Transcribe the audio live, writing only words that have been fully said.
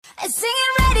Singing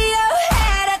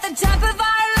Radiohead at the top of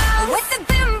our lungs, with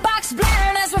the boombox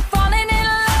blaring as we're falling in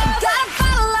love. Got a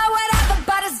bottle of whatever,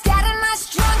 but it's getting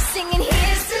us drunk, singing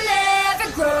here's to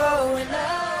never growing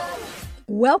up.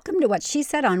 Welcome to What She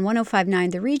Said on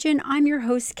 105.9 The Region. I'm your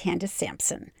host, Candace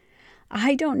Sampson.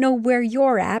 I don't know where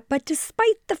you're at, but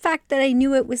despite the fact that I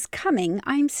knew it was coming,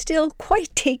 I'm still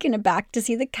quite taken aback to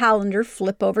see the calendar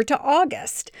flip over to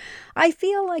August. I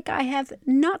feel like I have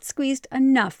not squeezed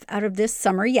enough out of this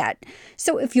summer yet.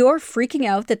 So if you're freaking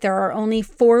out that there are only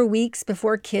 4 weeks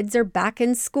before kids are back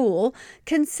in school,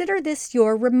 consider this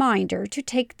your reminder to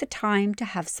take the time to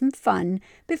have some fun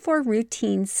before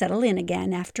routines settle in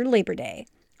again after Labor Day.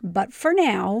 But for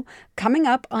now, coming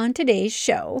up on today's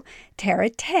show, Tara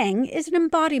Tang is an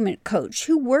embodiment coach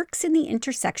who works in the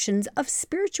intersections of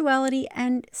spirituality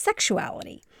and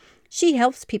sexuality. She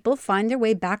helps people find their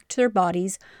way back to their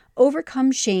bodies,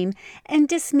 overcome shame, and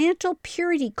dismantle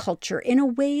purity culture in a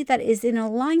way that is in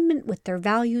alignment with their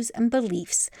values and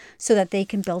beliefs so that they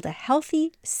can build a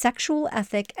healthy sexual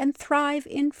ethic and thrive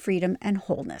in freedom and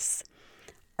wholeness.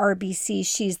 RBC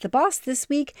She's the Boss this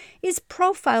week is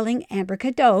profiling Amber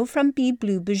Cadeau from Be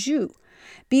Blue Bijou.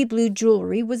 Be Blue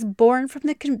Jewelry was born from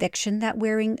the conviction that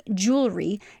wearing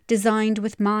jewelry designed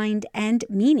with mind and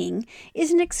meaning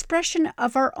is an expression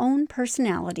of our own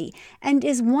personality and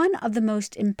is one of the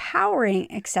most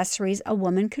empowering accessories a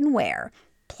woman can wear.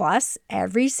 Plus,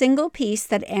 every single piece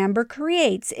that Amber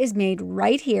creates is made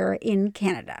right here in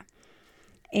Canada.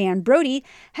 Anne Brodie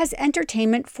has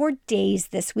entertainment for days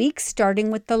this week,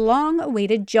 starting with the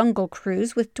long-awaited Jungle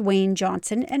Cruise with Dwayne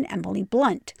Johnson and Emily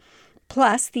Blunt.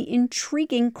 Plus, the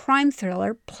intriguing crime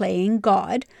thriller Playing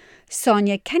God,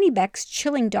 Sonia Kennebeck's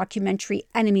chilling documentary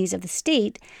Enemies of the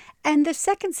State, and the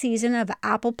second season of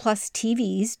Apple Plus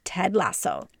TV's Ted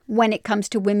Lasso. When it comes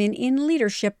to women in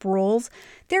leadership roles,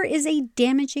 there is a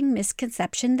damaging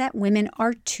misconception that women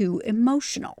are too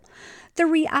emotional. The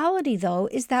reality, though,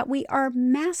 is that we are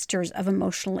masters of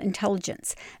emotional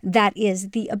intelligence. That is,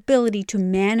 the ability to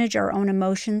manage our own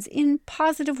emotions in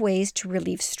positive ways to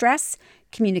relieve stress,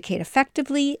 communicate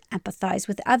effectively, empathize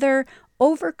with others,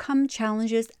 overcome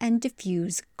challenges, and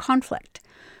diffuse conflict.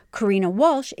 Karina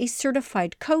Walsh, a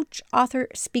certified coach, author,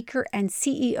 speaker, and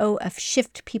CEO of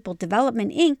Shift People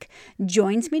Development, Inc.,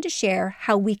 joins me to share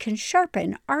how we can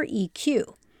sharpen our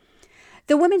EQ.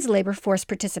 The women's labor force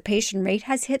participation rate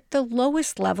has hit the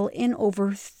lowest level in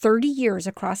over 30 years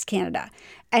across Canada,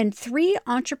 and 3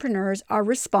 entrepreneurs are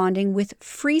responding with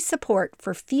free support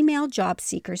for female job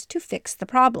seekers to fix the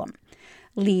problem.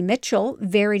 Lee Mitchell,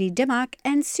 Verity Dimmock,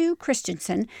 and Sue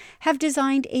Christensen have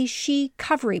designed a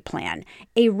She-Covery plan,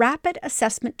 a rapid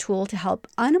assessment tool to help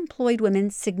unemployed women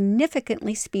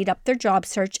significantly speed up their job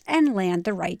search and land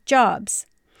the right jobs.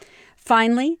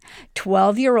 Finally,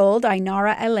 12-year-old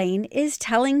Ainara Elaine is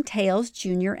Telling Tales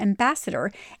Junior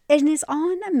Ambassador and is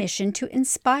on a mission to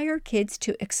inspire kids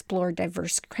to explore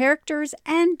diverse characters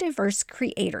and diverse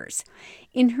creators.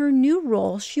 In her new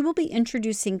role, she will be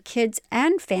introducing kids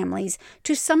and families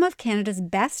to some of Canada's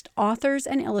best authors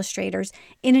and illustrators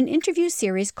in an interview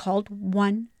series called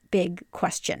One Big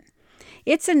Question.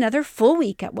 It's another full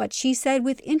week at What She Said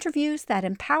with interviews that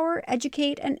empower,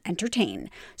 educate, and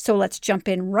entertain. So let's jump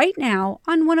in right now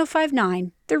on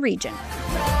 105.9 The Region.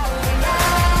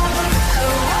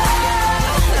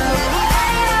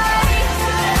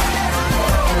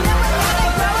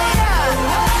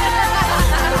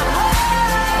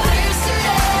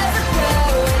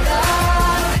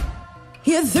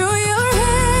 You threw your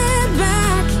head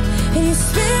back and you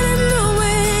spit in the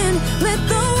wind. Let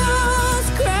the walls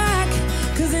crack,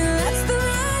 'cause it lets the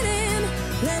light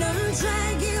in. Let them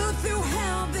drag you through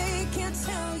hell. They can't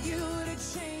tell you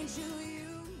to change who you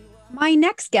are. My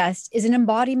next guest is an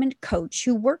embodiment coach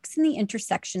who works in the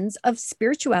intersections of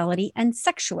spirituality and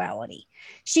sexuality.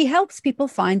 She helps people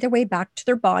find their way back to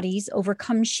their bodies,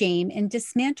 overcome shame, and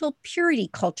dismantle purity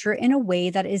culture in a way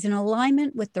that is in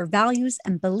alignment with their values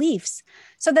and beliefs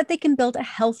so that they can build a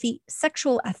healthy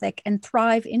sexual ethic and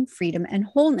thrive in freedom and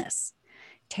wholeness.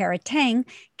 Tara Tang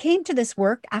came to this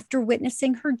work after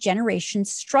witnessing her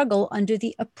generation's struggle under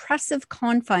the oppressive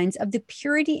confines of the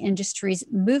purity industry's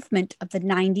movement of the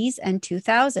 90s and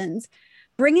 2000s,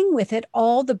 bringing with it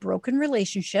all the broken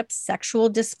relationships, sexual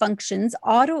dysfunctions,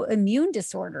 autoimmune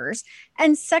disorders,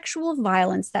 and sexual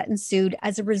violence that ensued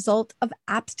as a result of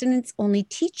abstinence-only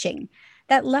teaching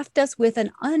that left us with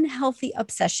an unhealthy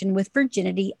obsession with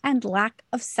virginity and lack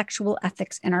of sexual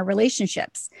ethics in our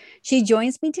relationships. She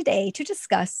joins me today to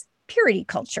discuss purity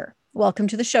culture. Welcome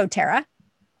to the show, Tara.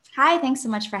 Hi, thanks so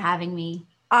much for having me.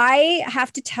 I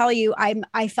have to tell you,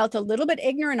 I felt a little bit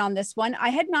ignorant on this one. I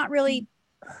had not really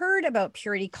heard about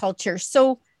purity culture.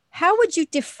 So How would you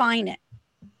define it?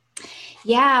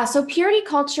 Yeah, so purity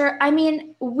culture, I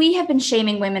mean, we have been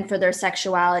shaming women for their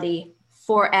sexuality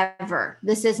forever.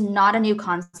 This is not a new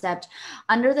concept.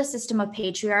 Under the system of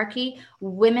patriarchy,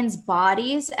 women's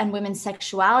bodies and women's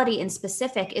sexuality in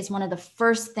specific is one of the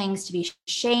first things to be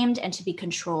shamed and to be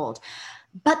controlled.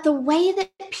 But the way that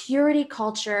purity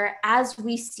culture, as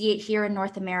we see it here in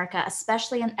North America,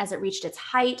 especially as it reached its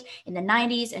height in the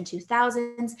 90s and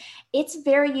 2000s, it's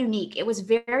very unique. It was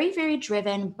very, very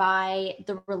driven by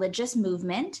the religious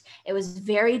movement. It was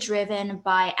very driven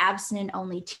by abstinent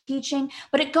only teaching,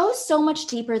 but it goes so much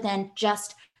deeper than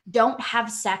just don't have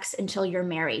sex until you're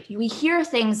married. We hear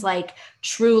things like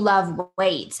true love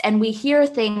waits, and we hear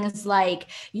things like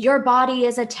your body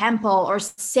is a temple or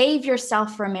save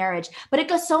yourself for marriage. But it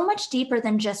goes so much deeper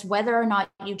than just whether or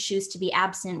not you choose to be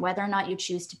abstinent, whether or not you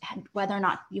choose to, whether or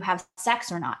not you have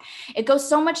sex or not. It goes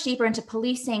so much deeper into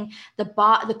policing the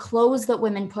clothes that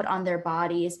women put on their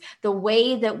bodies, the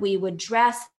way that we would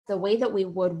dress, the way that we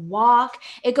would walk.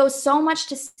 It goes so much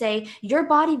to say your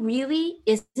body really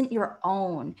isn't your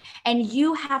own, and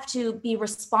you have to be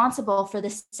responsible for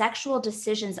the sexual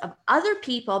decisions of other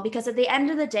people, because at the end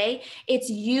of the day, it's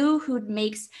you who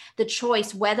makes the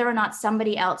choice whether or not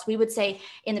somebody else, we would say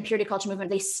in the purity culture movement,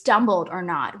 they stumbled or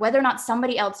not, whether or not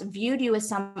somebody else viewed you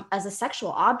as a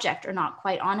sexual object or not.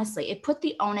 Quite honestly, it put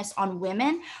the onus on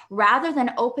women rather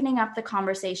than opening up the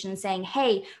conversation saying,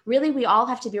 hey, really, we all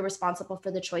have to be responsible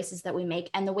for the choices that we make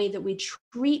and the way that we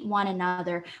treat one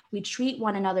another. We treat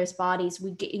one another's bodies.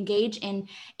 We engage in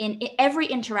every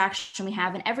interaction we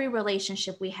have, in every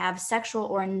relationship we have, sexual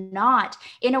or not,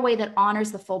 in a way that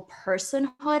honors the full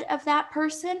personhood of that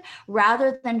person,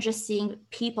 rather than just seeing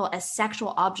people as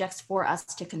sexual objects for us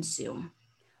to consume.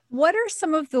 What are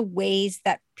some of the ways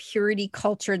that purity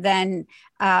culture then,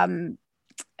 I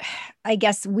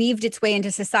guess, weaved its way into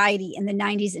society in the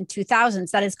 90s and 2000s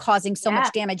that is causing so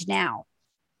much damage now?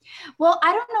 Well,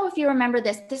 I don't know if you remember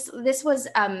this. This was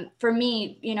for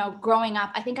me, growing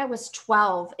up. I think I was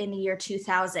 12 in the year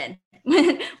 2000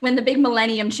 when the big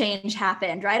millennium change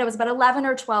happened, right? I was about 11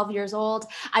 or 12 years old.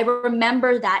 I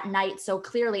remember that night so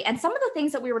clearly. And some of the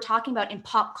things that we were talking about in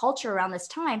pop culture around this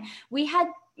time, we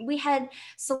had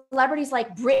celebrities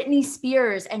like Britney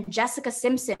Spears and Jessica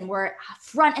Simpson were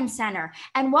front and center.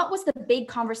 And what was the big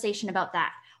conversation about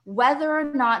that? Whether or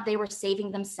not they were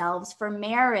saving themselves for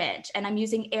marriage. And I'm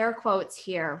using air quotes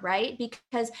here, right?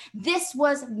 Because this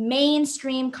was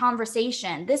mainstream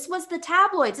conversation. This was the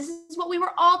tabloids. This is what we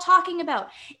were all talking about.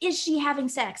 Is she having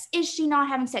sex? Is she not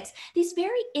having sex? These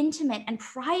very intimate and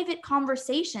private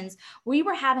conversations we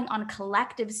were having on a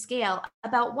collective scale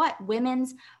about what?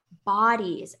 Women's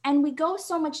bodies. And we go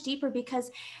so much deeper because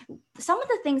some of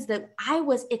the things that I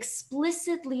was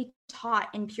explicitly taught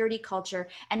in purity culture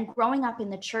and growing up in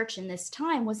the church in this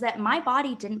time was that my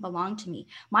body didn't belong to me.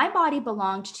 My body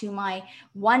belonged to my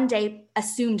one day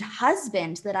assumed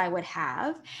husband that I would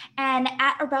have. And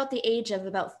at about the age of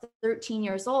about 13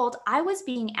 years old, I was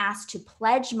being asked to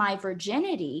pledge my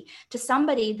virginity to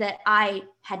somebody that I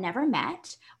had never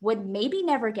met, would maybe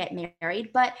never get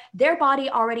married, but their body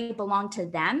already belonged to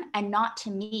them and not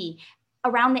to me.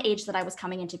 Around the age that I was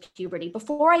coming into puberty,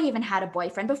 before I even had a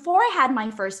boyfriend, before I had my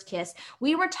first kiss,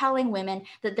 we were telling women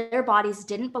that their bodies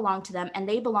didn't belong to them and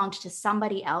they belonged to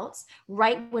somebody else,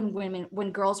 right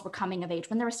when girls were coming of age,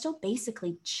 when they were still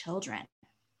basically children.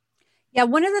 Yeah,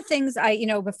 one of the things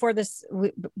before this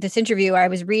interview, I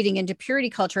was reading into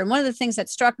purity culture, and one of the things that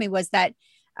struck me was that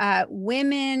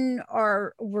women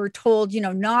were told,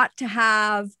 not to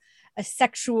have a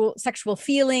sexual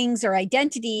feelings or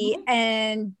identity.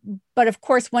 But of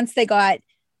course, once they got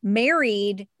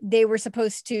married, they were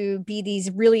supposed to be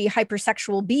these really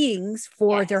hypersexual beings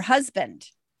for their husband.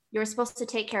 You're supposed to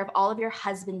take care of all of your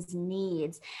husband's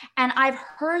needs. And I've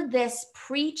heard this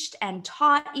preached and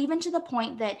taught, even to the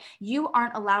point that you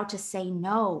aren't allowed to say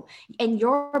no, and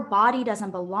your body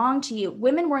doesn't belong to you.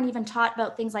 Women weren't even taught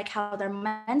about things like how their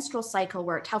menstrual cycle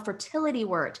worked, how fertility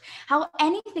worked, how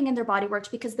anything in their body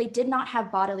worked, because they did not have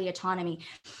bodily autonomy.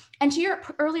 And to your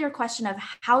earlier question of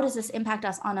how does this impact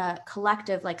us on a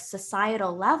collective, like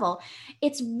societal level,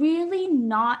 it's really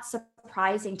not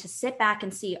surprising to sit back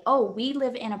and see, oh, we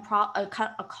live in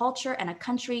a culture and a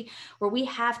country where we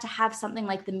have to have something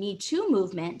like the Me Too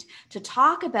movement to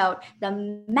talk about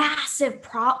the massive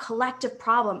collective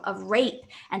problem of rape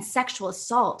and sexual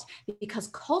assault, because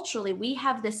culturally we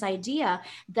have this idea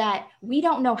that we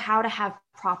don't know how to have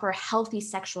proper, healthy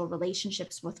sexual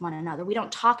relationships with one another. We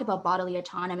don't talk about bodily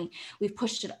autonomy. We've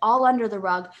pushed it all under the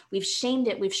rug. We've shamed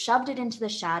it. We've shoved it into the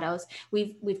shadows.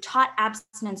 We've taught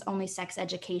abstinence-only sex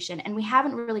education, and we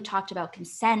haven't really talked about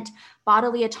consent,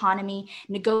 bodily autonomy,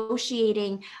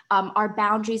 negotiating our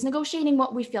boundaries, negotiating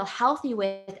what we feel healthy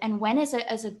with, and when is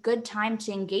a good time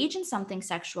to engage in something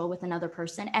sexual with another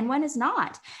person, and when is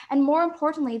not. And more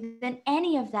importantly than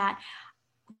any of that,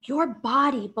 your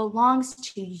body belongs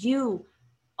to you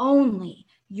only.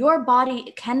 Your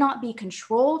body cannot be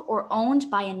controlled or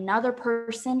owned by another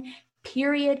person,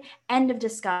 period, end of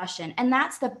discussion. And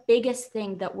that's the biggest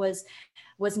thing that was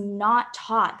not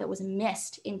taught, that was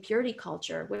missed in purity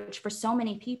culture, which for so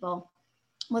many people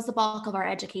was the bulk of our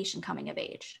education coming of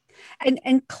age.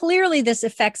 And clearly this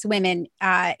affects women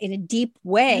in a deep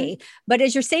way. Mm-hmm. But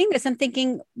as you're saying this, I'm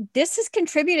thinking this has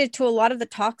contributed to a lot of the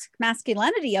toxic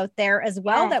masculinity out there as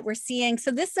well, that we're seeing.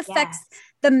 So this affects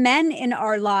the men in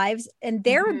our lives and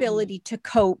their ability to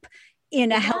cope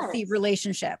in a healthy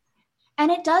relationship. And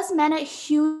it does men a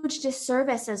huge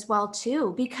disservice as well,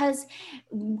 too, because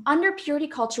under purity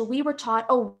culture, we were taught,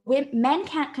 men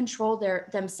can't control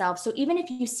themselves. So even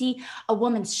if you see a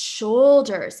woman's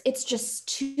shoulders, it's just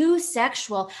too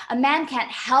sexual. A man can't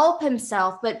help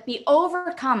himself but be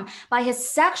overcome by his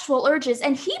sexual urges,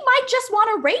 and he might just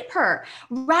want to rape her,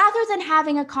 rather than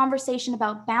having a conversation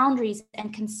about boundaries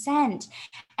and consent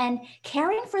and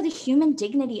caring for the human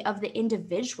dignity of the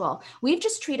individual. We've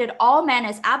just treated all men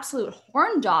as absolute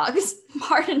horn dogs,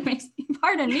 pardon me, but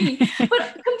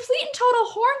complete and total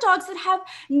horn dogs that have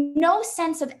no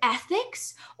sense of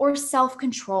ethics or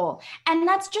self-control. And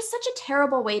that's just such a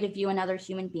terrible way to view another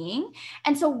human being.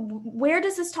 And so where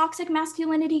does this toxic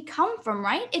masculinity come from,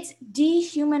 right? It's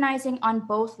dehumanizing on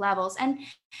both levels.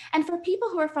 And for people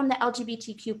who are from the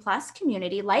LGBTQ plus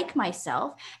community, like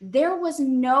myself, there was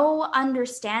no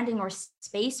understanding or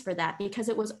space for that, because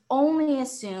it was only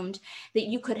assumed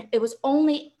that it was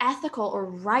only ethical or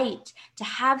right to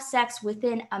have sex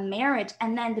within a marriage.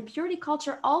 And then the purity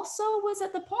culture also was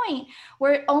at the point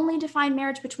where it only defined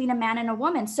marriage between a man and a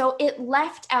woman. So it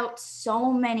left out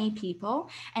so many people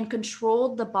and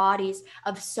controlled the bodies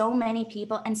of so many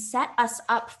people and set us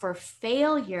up for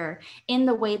failure in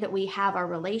the way that we have our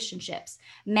relationships.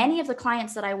 Many of the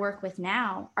clients that I work with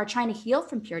now are trying to heal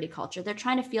from purity culture. They're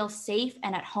trying to feel safe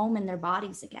and at home in their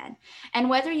bodies again. And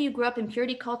whether you grew up in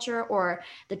purity culture or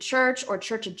the church or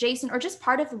church adjacent or just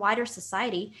part of the wider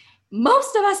society,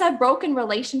 most of us have broken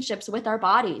relationships with our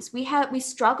bodies. We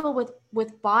struggle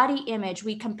with body image.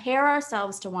 We compare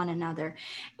ourselves to one another.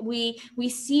 We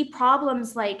see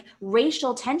problems like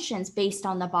racial tensions based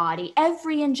on the body.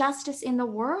 Every injustice in the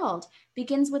world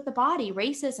begins with the body.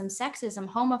 Racism, sexism,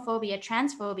 homophobia,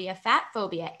 transphobia, fat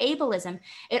phobia, ableism.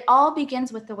 It all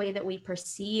begins with the way that we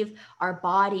perceive our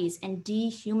bodies and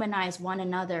dehumanize one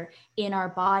another in our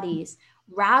bodies,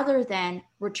 rather than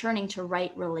returning to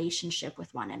right relationship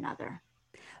with one another.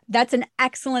 That's an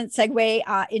excellent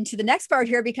segue into the next part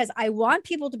here, because I want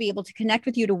people to be able to connect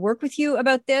with you, to work with you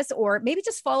about this, or maybe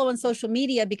just follow on social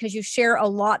media, because you share a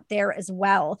lot there as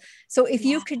well. So if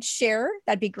you could share,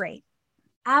 that'd be great.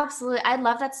 Absolutely. I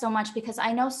love that so much, because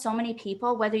I know so many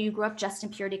people, whether you grew up just in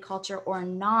purity culture or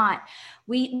not,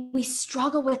 we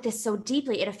struggle with this so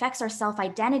deeply. It affects our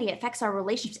self-identity. It affects our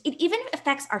relationships. It even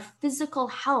affects our physical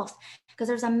health, because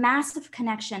there's a massive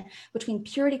connection between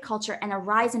purity culture and a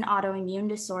rise in autoimmune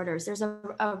disorders. There's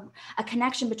a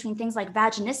connection between things like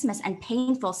vaginismus and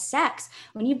painful sex.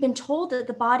 When you've been told that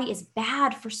the body is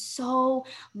bad for so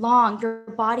long,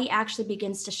 your body actually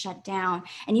begins to shut down,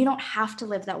 and you don't have to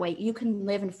live that way. You can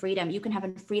live in freedom. You can have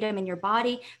freedom in your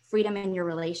body, freedom in your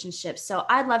relationships. So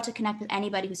I'd love to connect with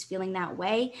anybody who's feeling that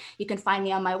way. You can find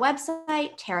me on my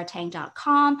website,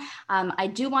 taratang.com. I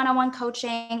do one-on-one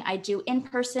coaching. I do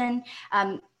in-person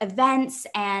events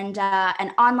and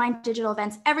online digital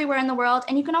events everywhere in the world.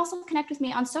 And you can also connect with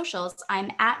me on socials.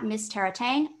 I'm at Miss Tara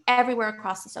Tang everywhere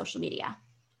across the social media.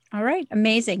 All right.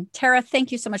 Amazing. Tara,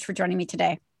 thank you so much for joining me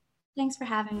today. Thanks for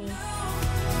having me.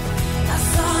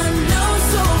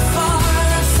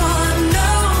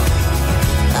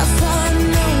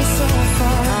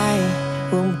 I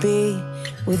will be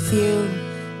with you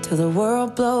till the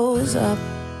world blows up.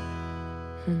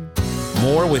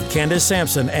 More with Candace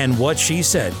Sampson and What She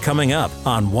Said coming up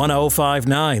on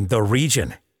 105.9 The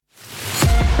Region.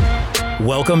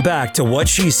 Welcome back to What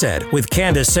She Said with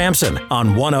Candace Sampson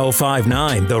on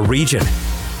 105.9 The Region.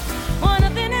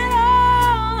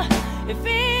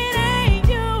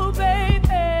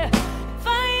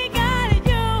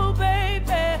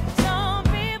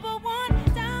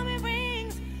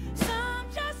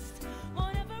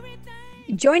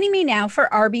 Joining me now for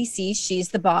RBC She's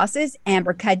the Boss is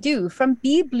Amber Cadu from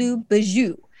Be Blue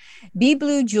Bijou. Be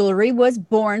Blue Jewelry was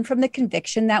born from the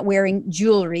conviction that wearing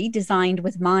jewelry designed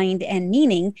with mind and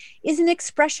meaning is an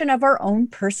expression of our own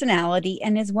personality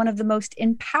and is one of the most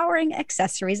empowering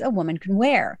accessories a woman can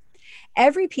wear.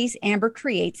 Every piece Amber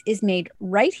creates is made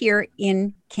right here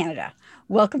in Canada.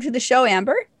 Welcome to the show,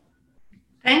 Amber.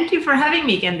 Thank you for having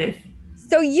me, Candice.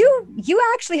 So you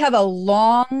actually have a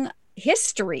long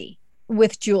history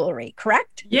with jewelry,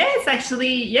 correct? Yes,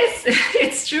 actually, yes,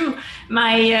 it's true.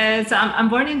 I'm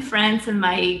born in France, and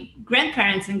my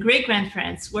grandparents and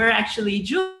great-grandparents were actually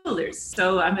jewelers.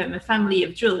 So I'm a family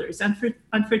of jewelers.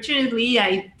 Unfortunately,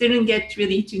 I didn't get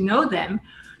really to know them.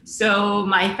 So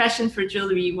my passion for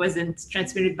jewelry wasn't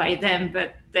transmitted by them,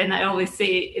 but then I always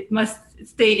say it must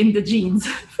stay in the genes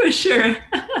for sure.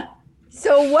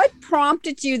 So what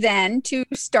prompted you then to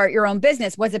start your own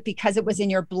business? Was it because it was in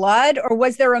your blood, or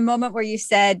was there a moment where you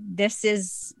said, this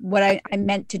is what I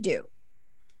meant to do?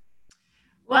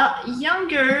 Well, at a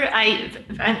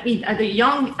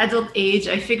young adult age,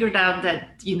 I figured out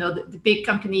that, the big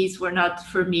companies were not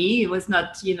for me. It was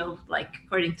not, like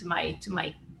according to my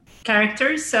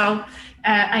character. So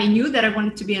I knew that I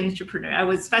wanted to be an entrepreneur. I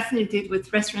was fascinated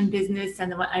with restaurant business,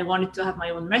 and I wanted to have my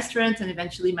own restaurant and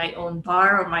eventually my own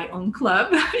bar or my own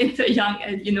club in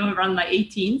the around my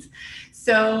 18s.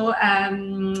 So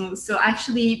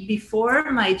actually,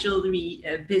 before my jewelry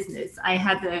business, I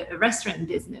had a restaurant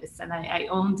business, and I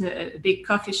owned a big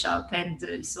coffee shop.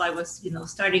 And so I was,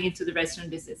 starting into the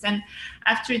restaurant business. And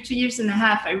after 2.5 years,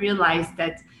 I realized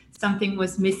that something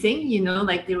was missing,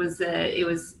 like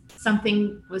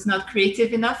something was not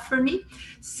creative enough for me.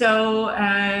 So,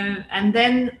 and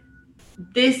then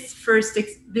this first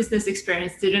business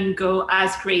experience didn't go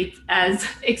as great as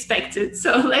expected.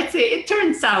 So let's say it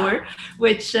turned sour,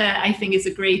 which I think is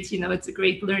a great, it's a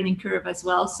great learning curve as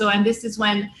well. So, and this is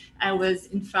when I was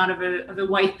in front of a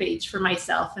white page for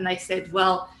myself. And I said,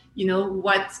 well,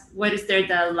 what is there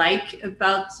that I like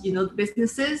about, the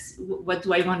businesses? What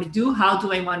do I want to do? How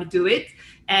do I want to do it?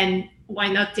 And why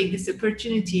not take this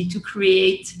opportunity to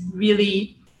create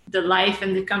really the life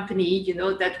and the company,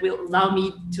 that will allow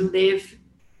me to live,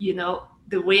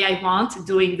 the way I want,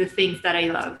 doing the things that I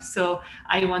love. So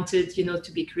I wanted,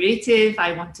 to be creative.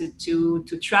 I wanted to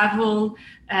travel.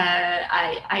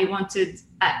 I wanted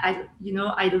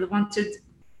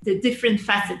the different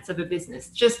facets of a business,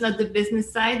 just not the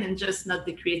business side and just not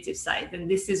the creative side. And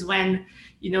this is when,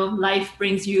 life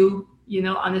brings you,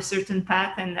 on a certain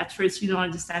path. And at first you don't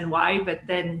understand why, but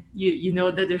then you know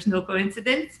that there's no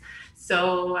coincidence.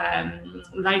 So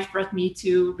life brought me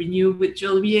to renew with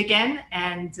jewelry again.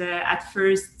 And at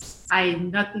first I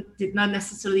did not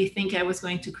necessarily think I was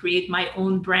going to create my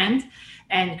own brand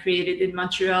and create it in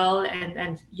Montreal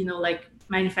and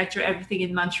manufacture everything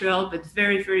in Montreal. But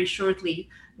very, very shortly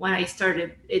when I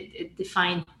started, it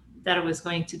defined that I was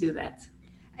going to do that.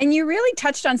 And you really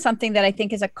touched on something that I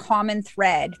think is a common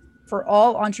thread for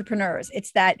all entrepreneurs.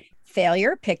 It's that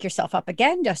failure, pick yourself up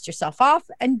again, dust yourself off,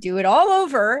 and do it all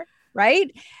over,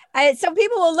 right? So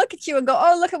people will look at you and go,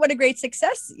 oh, look at what a great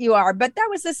success you are. But that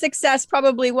was a success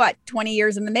probably, 20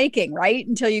 years in the making, right?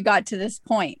 Until you got to this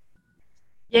point.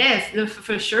 Yes,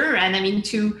 for sure. And I mean,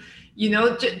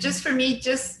 just for me,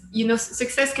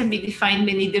 success can be defined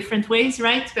many different ways,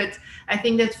 right? But I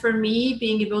think that for me,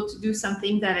 being able to do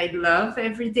something that I love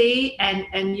every day and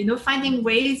finding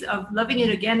ways of loving it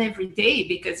again every day,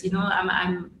 because,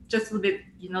 I'm just a little bit,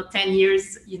 10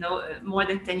 years, more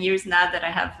than 10 years now that I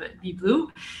have Be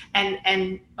Blue.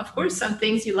 And of course, some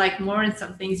things you like more and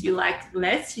some things you like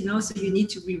less, so you need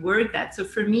to reword that. So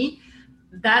for me,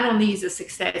 that only is a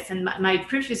success. And my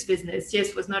previous business,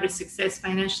 yes, was not a success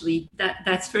financially.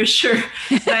 That's for sure.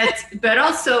 But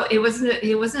also it wasn't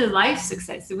a life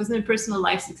success. It wasn't a personal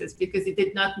life success because it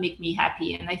did not make me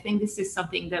happy. And I think this is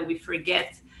something that we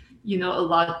forget, a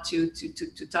lot to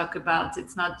talk about.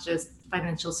 It's not just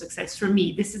financial success for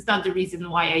me. This is not the reason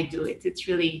why I do it. It's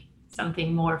really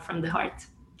something more from the heart.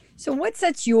 So what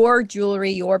sets your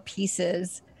jewelry, your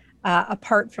pieces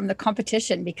apart from the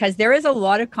competition? Because there is a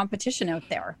lot of competition out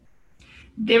there.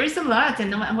 There is a lot.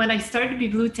 And when I started Be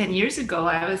Blue 10 years ago,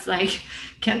 I was like,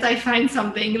 can't I find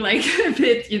something like a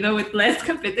bit, with less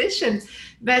competition?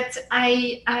 But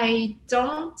I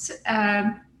don't,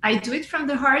 I do it from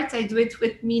the heart. I do it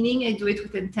with meaning. I do it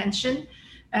with intention.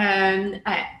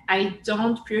 I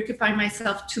don't preoccupy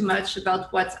myself too much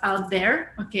about what's out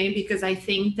there, okay? Because I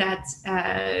think that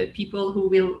people who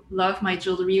will love my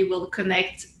jewelry will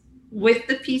connect with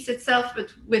the piece itself,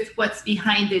 but with what's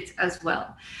behind it as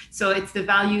well. So it's the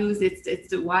values, it's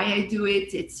the why I do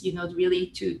it. It's, really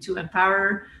to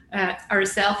empower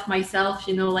ourselves, myself,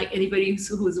 like anybody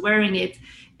who's wearing it.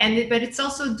 But it's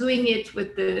also doing it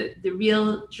with the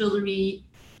real jewelry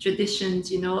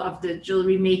traditions, of the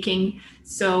jewelry making.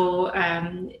 So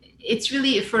it's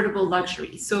really affordable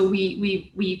luxury. So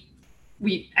we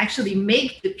actually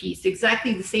make the piece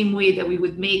exactly the same way that we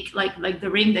would make like the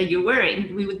ring that you're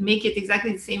wearing. We would make it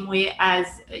exactly the same way as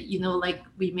like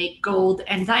we make gold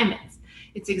and diamonds.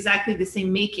 It's exactly the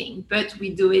same making, but we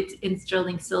do it in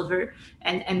sterling silver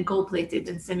and gold plated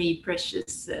and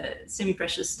semi-precious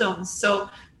stones. So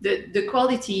the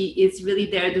quality is really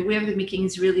there. The way of the making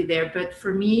is really there. But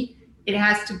for me, it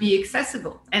has to be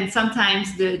accessible. And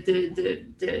sometimes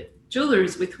the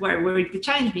jewelers with who I work, they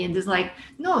challenge me and there's like,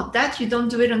 no, that you don't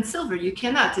do it on silver. You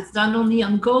cannot. It's done only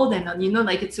on gold and on,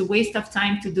 like it's a waste of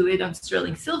time to do it on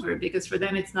sterling silver because for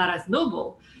them it's not as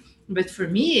noble. But for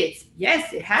me, it's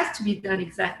yes, it has to be done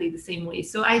exactly the same way.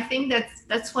 So I think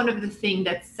that's one of the things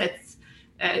that sets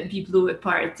Bibelou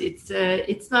apart.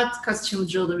 It's not costume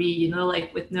jewelry,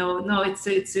 like with no.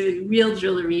 It's a real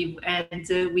jewelry, and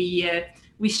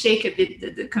we shake a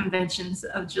bit the conventions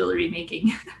of jewelry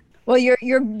making. Well, your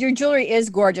jewelry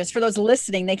is gorgeous. For those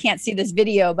listening, they can't see this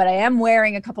video, but I am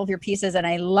wearing a couple of your pieces and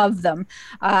I love them.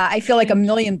 I feel like $1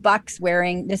 million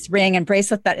wearing this ring and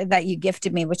bracelet that you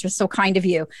gifted me, which was so kind of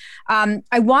you.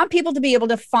 I want people to be able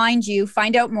to find you,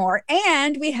 find out more,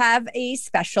 and we have a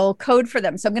special code for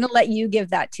them. So I'm going to let you give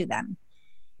that to them.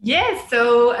 Yes,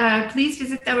 so please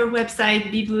visit our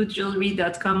website,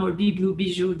 bibeloujewelry.com or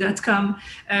bibeloubijou.com.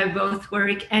 Both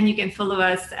work, and you can follow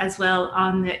us as well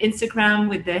on Instagram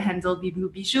with the handle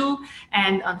Bibelou Bijou,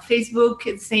 and on Facebook,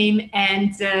 the same.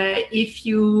 And if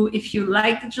you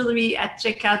like the jewelry at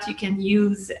checkout, you can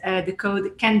use the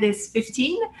code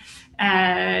Candice15.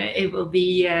 It will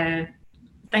be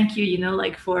thank you,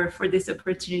 for this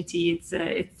opportunity.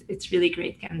 It's really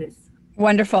great, Candice.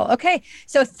 Wonderful. Okay.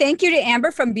 So thank you to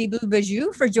Amber from Bibelou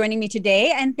Bijou for joining me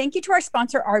today. And thank you to our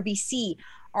sponsor, RBC.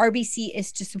 RBC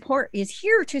is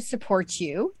here to support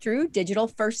you through digital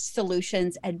first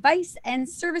solutions, advice, and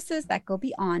services that go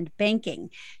beyond banking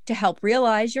to help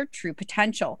realize your true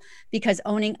potential. Because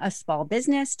owning a small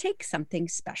business takes something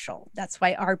special. That's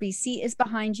why RBC is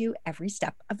behind you every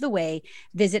step of the way.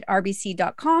 Visit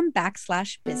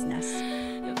rbc.com/business.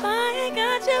 If I ain't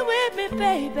got you with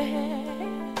me, baby.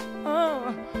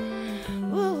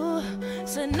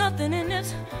 Said nothing in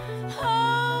this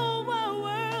whole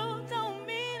world don't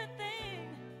mean a thing.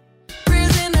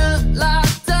 Prisoner,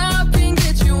 locked up, can't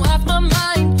get you off my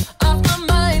mind,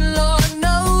 Lord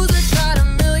knows I tried a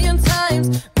million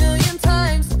times.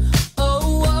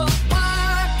 Oh,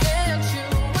 why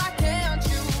can't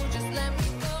you just let me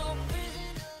go?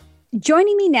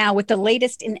 Joining me now with the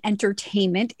latest in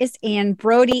entertainment is Anne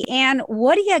Brody. Anne,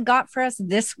 what do you got for us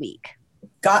this week?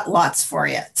 Got lots for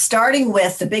you, starting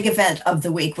with the big event of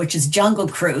the week, which is Jungle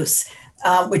Cruise,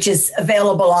 which is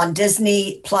available on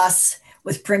Disney Plus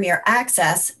with Premier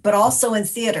Access, but also in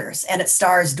theaters. And it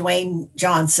stars Dwayne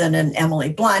Johnson and Emily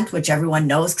Blunt, which everyone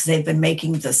knows because they've been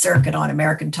making the circuit on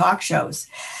American talk shows.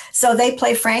 So they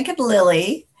play Frank and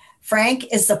Lily. Frank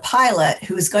is the pilot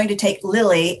who is going to take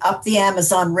Lily up the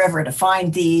Amazon River to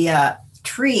find the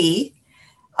tree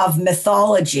of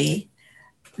mythology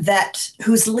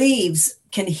whose leaves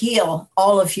can heal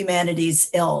all of humanity's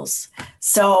ills.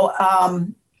 So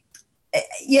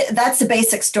that's the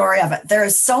basic story of it. There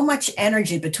is so much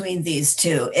energy between these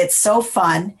two. It's so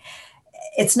fun.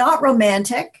 It's not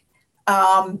romantic,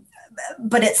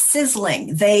 but it's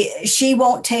sizzling. She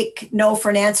won't take no for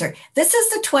an answer. This is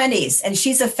the 20s, and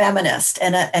she's a feminist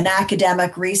and an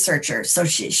academic researcher. So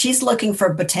she's looking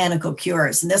for botanical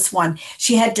cures. And this one,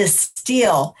 she had to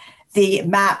steal the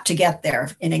map to get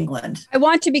there in England. I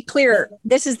want to be clear.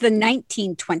 This is the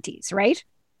 1920s, right?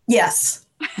 Yes.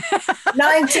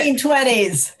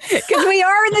 1920s. Because we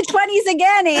are in the 20s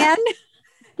again, Anne.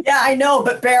 Yeah, I know,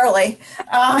 but barely.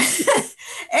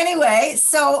 Anyway,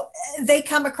 so they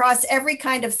come across every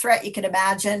kind of threat you can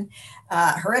imagine.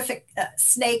 Horrific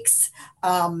snakes,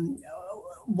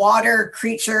 water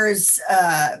creatures,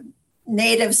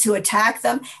 natives who attack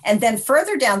them. And then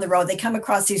further down the road, they come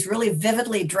across these really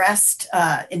vividly dressed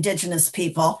indigenous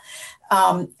people,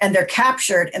 and they're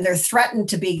captured and they're threatened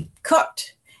to be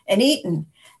cooked and eaten.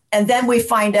 And then we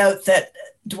find out that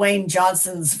Dwayne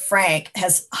Johnson's Frank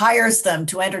hires them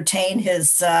to entertain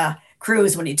his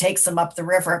cruise when he takes them up the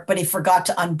river, but he forgot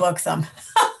to unbook them.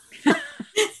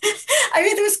 I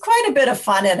mean, there's quite a bit of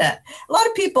fun in it. A lot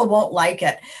of people won't like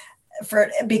it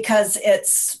because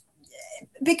it's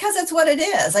what it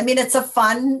is. I mean, it's a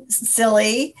fun,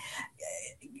 silly,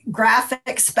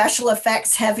 graphic special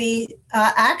effects heavy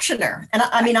actioner. And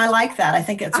I mean, I like that. I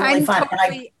think it's really fun.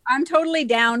 I'm totally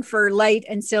down for light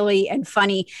and silly and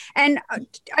funny. And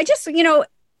I just, The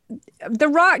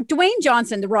Rock, Dwayne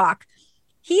Johnson, The Rock,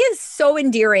 he is so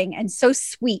endearing and so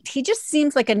sweet. He just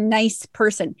seems like a nice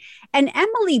person. And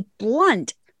Emily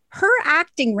Blunt, her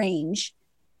acting range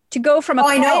to go from a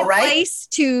Quiet Place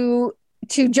to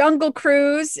Jungle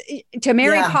Cruise to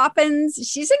Mary Poppins,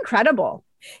 she's incredible.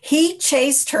 He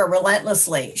chased her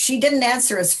relentlessly. She didn't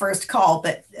answer his first call,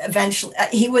 but eventually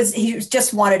he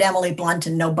just wanted Emily Blunt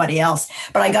and nobody else.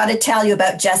 But I got to tell you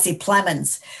about Jesse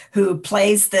Plemons, who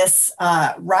plays this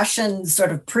Russian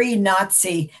sort of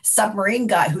pre-Nazi submarine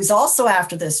guy who's also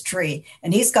after this tree.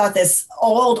 And he's got this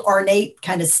old ornate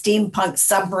kind of steampunk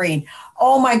submarine.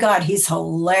 Oh my God, he's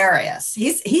hilarious.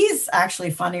 He's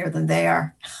actually funnier than they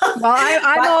are. Well,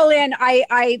 I'm all in.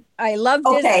 I love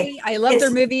Disney. I love their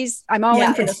movies. I'm all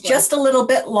in for this. It's just a little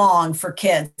bit long for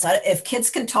kids. If kids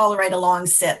can tolerate a long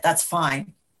sit, that's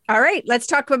fine. All right, let's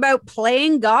talk about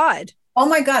Playing God. Oh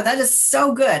my God, that is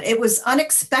so good. It was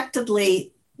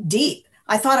unexpectedly deep.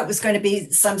 I thought it was going to be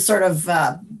some sort of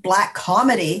black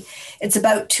comedy. It's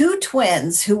about two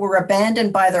twins who were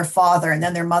abandoned by their father, and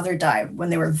then their mother died when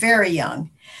they were very young.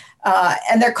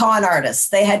 And they're con artists.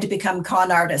 They had to become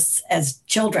con artists as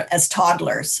children, as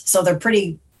toddlers. So they're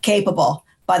pretty capable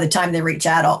by the time they reach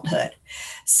adulthood.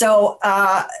 So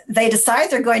they decide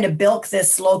they're going to bilk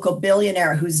this local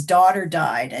billionaire whose daughter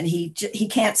died, and he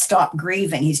can't stop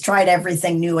grieving. He's tried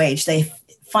everything New Age. They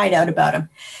find out about him.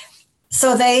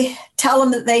 So they tell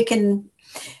him that they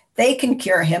can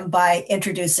cure him by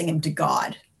introducing him to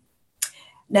God.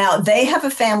 Now, they have a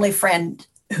family friend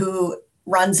who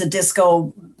runs a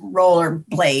disco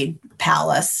rollerblade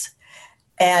palace,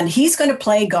 and he's going to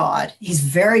play God. He's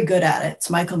very good at it. It's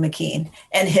Michael McKean.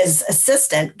 And his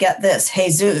assistant, get this,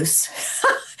 Jesus,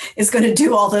 is going to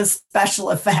do all those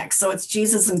special effects. So it's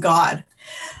Jesus and God.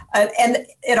 And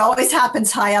it always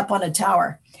happens high up on a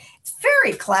tower. It's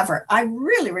very clever. I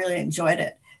really, really enjoyed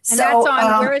it. And that's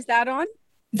on, where is that on?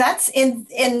 That's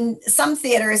in some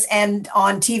theaters and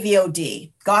on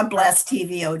TVOD. God bless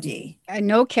TVOD.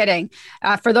 No kidding.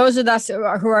 For those of us who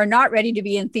are not ready to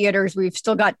be in theaters, we've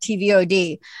still got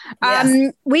TVOD.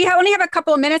 Yes. We only have a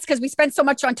couple of minutes because we spent so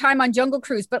much time on Jungle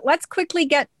Cruise, but let's quickly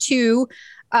get to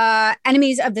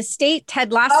Enemies of the State,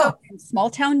 Ted Lasso, and Small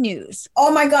Town News.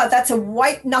 Oh my God, that's a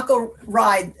white knuckle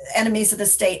ride, Enemies of the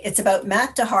State. It's about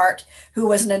Matt DeHart, who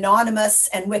was an anonymous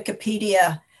and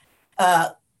Wikipedia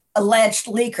alleged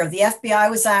leaker. The FBI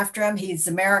was after him. He's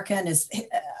American,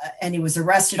 and he was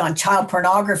arrested on child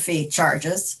pornography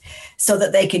charges so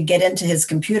that they could get into his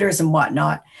computers and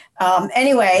whatnot.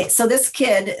 Anyway, so this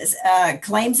kid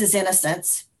claims his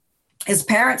innocence. His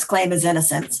parents claim his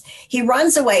innocence. He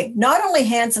runs away, not only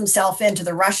hands himself into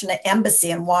the Russian embassy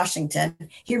in Washington,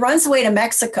 he runs away to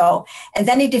Mexico, and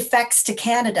then he defects to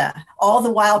Canada, all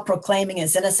the while proclaiming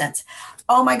his innocence.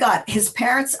 Oh my God, his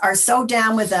parents are so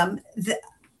down with him.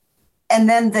 And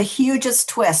then the hugest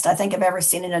twist I think I've ever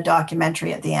seen in a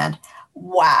documentary at the end.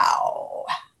 Wow.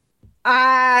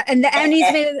 And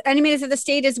the Enemies of the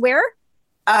State is where?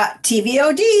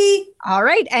 TVOD. All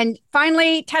right. And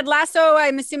finally, Ted Lasso,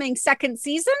 I'm assuming second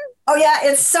season. Oh yeah,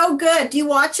 it's so good. Do you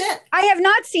watch it? I have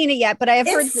not seen it yet, but I have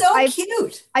heard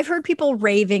cute. I've heard people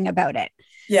raving about it.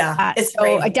 Yeah, it's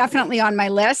so definitely on my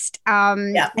list.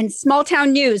 And Small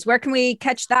Town News, where can we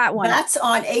catch that one? That's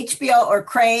on HBO or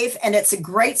Crave, and it's a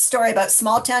great story about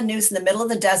small town news in the middle of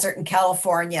the desert in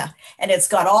California, and it's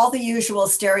got all the usual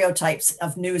stereotypes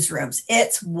of newsrooms.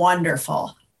 It's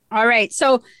wonderful. All right,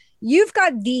 so you've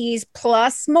got these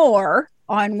plus more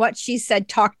on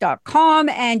whatshesaidtalk.com,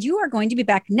 and you are going to be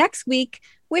back next week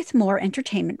with more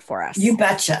entertainment for us. You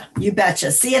betcha. You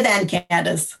betcha. See you then,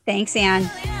 Candace. Thanks,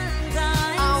 Anne.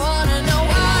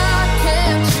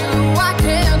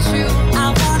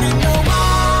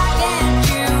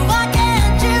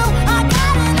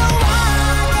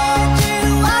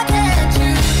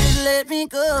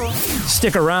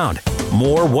 Stick around.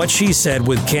 More What She Said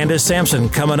with Candace Sampson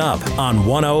coming up on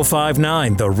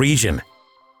 105.9 The Region.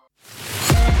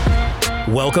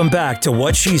 Welcome back to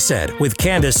What She Said with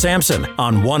Candace Sampson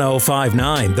on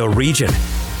 105.9 The Region.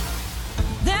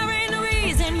 There ain't no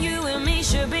reason you and me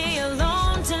should be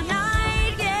alone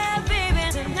tonight, yeah,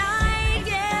 baby. Tonight,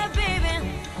 yeah, baby.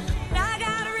 I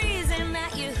got a reason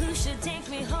that you who should take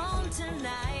me home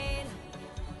tonight.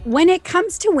 When it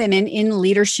comes to women in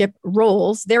leadership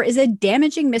roles, there is a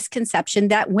damaging misconception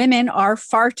that women are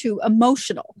far too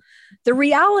emotional. The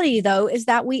reality, though, is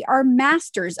that we are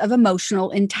masters of emotional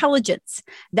intelligence.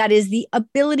 That is the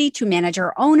ability to manage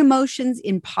our own emotions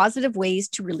in positive ways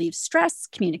to relieve stress,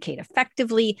 communicate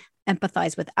effectively,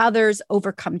 empathize with others,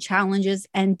 overcome challenges,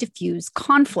 and diffuse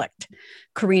conflict.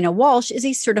 Karina Walsh is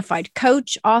a certified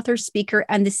coach, author, speaker,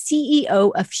 and the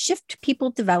CEO of Shift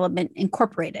People Development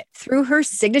Incorporated. Through her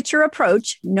signature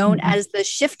approach, known as the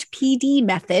Shift PD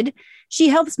method, she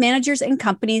helps managers and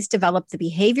companies develop the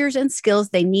behaviors and skills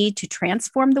they need to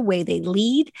transform the way they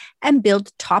lead and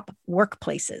build top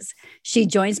workplaces. She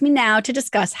joins me now to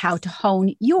discuss how to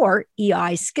hone your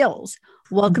EI skills.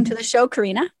 Welcome to the show,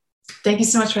 Karina. Thank you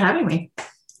so much for having me.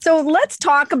 So let's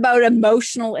talk about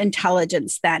emotional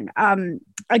intelligence then. I mean,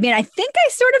 I think I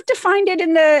sort of defined it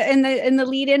in the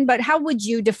lead-in, but how would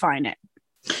you define it?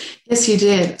 Yes, you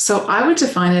did. So I would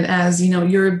define it as,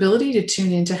 your ability to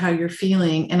tune into how you're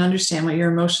feeling and understand what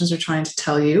your emotions are trying to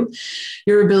tell you,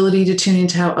 your ability to tune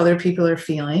into how other people are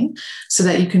feeling so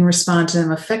that you can respond to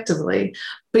them effectively.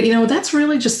 But, that's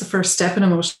really just the first step in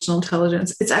emotional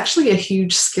intelligence. It's actually a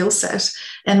huge skill set.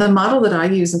 And the model that I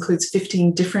use includes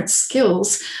 15 different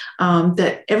skills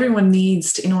that everyone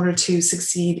needs in order to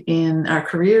succeed in our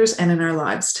careers and in our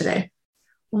lives today.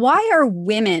 Why are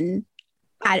women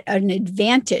at an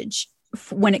advantage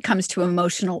when it comes to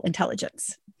emotional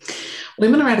intelligence?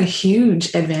 Women are at a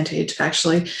huge advantage,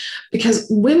 actually, because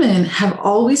women have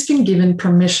always been given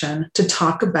permission to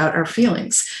talk about our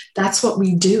feelings. That's what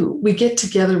we do. We get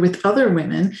together with other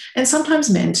women and sometimes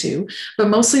men too, but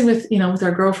mostly with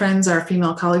our girlfriends, our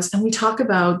female colleagues, and we talk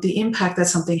about the impact that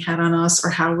something had on us or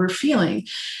how we're feeling.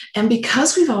 And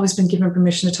because we've always been given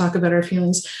permission to talk about our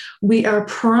feelings, we are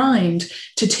primed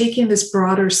to take in this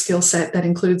broader skill set that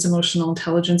includes emotional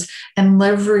intelligence and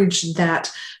leverage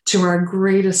that to our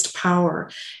greatest power.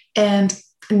 And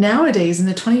nowadays, in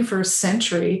the 21st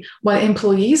century, what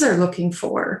employees are looking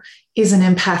for is an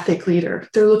empathic leader.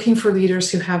 They're looking for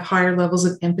leaders who have higher levels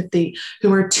of empathy,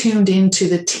 who are tuned into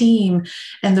the team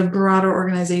and the broader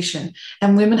organization.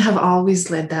 And women have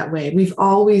always led that way. We've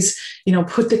always,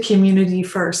 put the community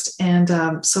first.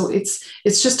 And so it's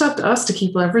just up to us to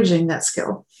keep leveraging that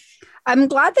skill. I'm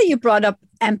glad that you brought up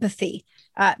empathy.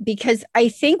 Because I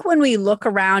think when we look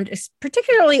around,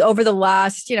 particularly over the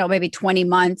last, maybe 20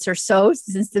 months or so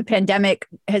since the pandemic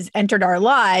has entered our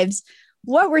lives,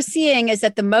 what we're seeing is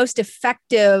that the most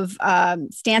effective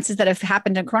stances that have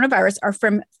happened in coronavirus are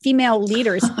from female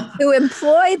leaders who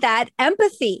employ that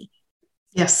empathy.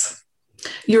 Yes,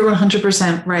 you're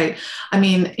 100% right. I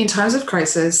mean, in times of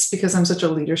crisis, because I'm such a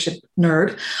leadership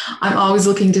nerd, I'm always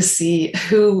looking to see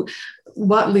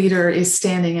what leader is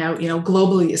standing out,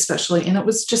 globally, especially. And it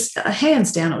was just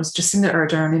hands down, it was Jacinda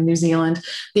Ardern in New Zealand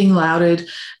being lauded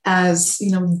as,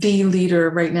 the leader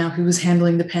right now who is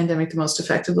handling the pandemic the most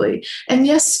effectively. And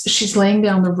yes, she's laying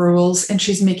down the rules and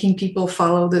she's making people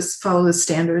follow the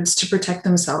standards to protect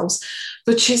themselves.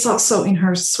 But she's also in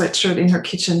her sweatshirt in her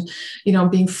kitchen,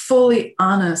 being fully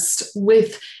honest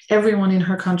with everyone in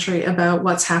her country about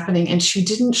what's happening. And she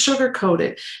didn't sugarcoat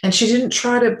it. And she didn't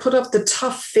try to put up the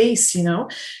tough face,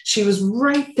 She was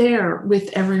right there with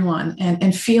everyone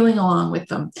and feeling along with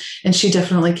them. And she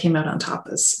definitely came out on top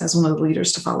as one of the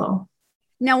leaders to follow.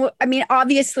 Now, I mean,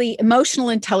 obviously, emotional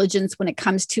intelligence when it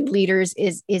comes to leaders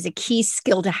is a key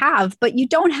skill to have, but you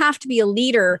don't have to be a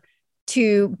leader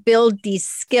to build these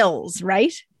skills,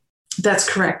 right? That's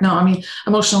correct. No, I mean,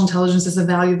 emotional intelligence is a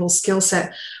valuable skill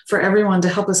set for everyone to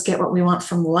help us get what we want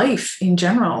from life in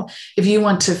general. If you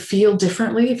want to feel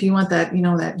differently, if you want that,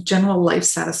 that general life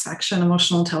satisfaction,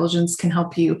 emotional intelligence can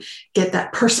help you get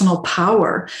that personal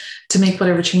power to make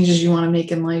whatever changes you want to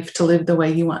make in life to live the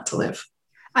way you want to live.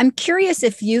 I'm curious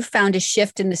if you found a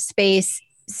shift in the space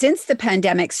since the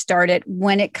pandemic started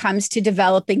when it comes to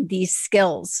developing these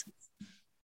skills.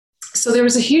 So there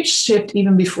was a huge shift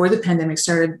even before the pandemic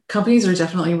started. Companies are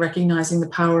definitely recognizing the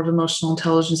power of emotional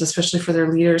intelligence, especially for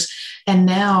their leaders. And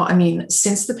now, I mean,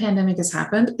 since the pandemic has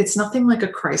happened, it's nothing like a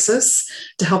crisis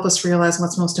to help us realize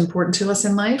what's most important to us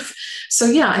in life. So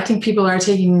yeah, I think people are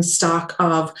taking stock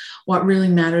of what really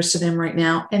matters to them right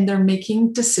now, and they're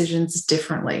making decisions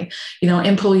differently.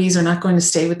 Employees are not going to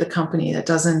stay with the company that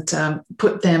doesn't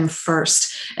put them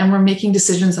first. And we're making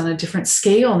decisions on a different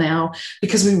scale now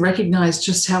because we recognize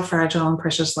just how fragile and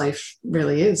precious life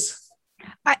really is.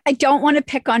 I don't want to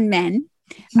pick on men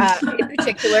in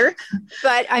particular,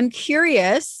 but I'm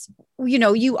curious,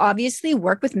 you obviously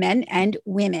work with men and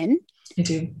women. I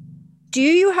do. Do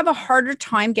you have a harder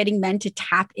time getting men to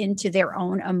tap into their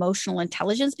own emotional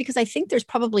intelligence? Because I think there's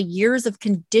probably years of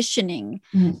conditioning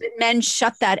that men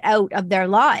shut that out of their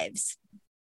lives.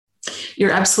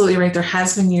 You're absolutely right. There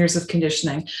has been years of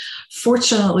conditioning.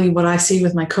 Fortunately, what I see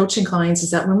with my coaching clients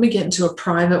is that when we get into a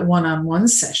private one-on-one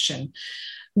session,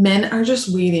 men are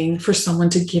just waiting for someone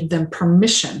to give them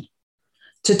permission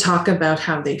to talk about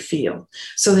how they feel.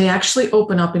 So they actually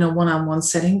open up in a one-on-one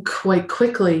setting quite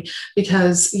quickly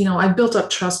because, I've built up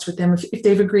trust with them. If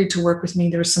they've agreed to work with me,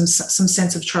 there's some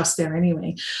sense of trust there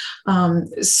anyway.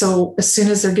 So as soon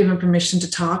as they're given permission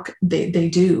to talk, they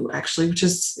do actually, which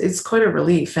is quite a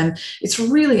relief. And it's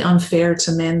really unfair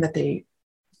to men that they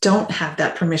don't have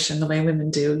that permission the way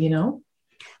women do.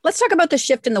 Let's talk about the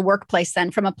shift in the workplace then,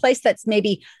 from a place that's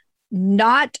maybe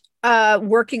not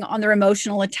working on their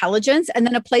emotional intelligence, and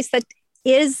then a place that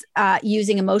is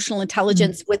using emotional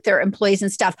intelligence with their employees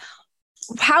and stuff.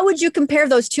 How would you compare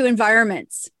those two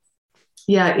environments?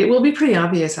 Yeah, it will be pretty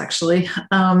obvious, actually.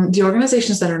 The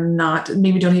organizations that are not,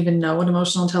 maybe don't even know what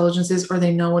emotional intelligence is, or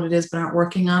they know what it is, but aren't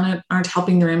working on it, aren't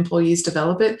helping their employees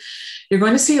develop it, you're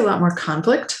going to see a lot more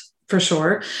conflict, for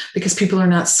sure, because people are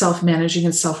not self-managing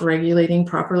and self-regulating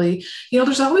properly.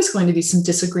 There's always going to be some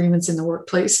disagreements in the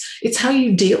workplace. It's how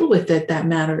you deal with it that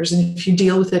matters. And if you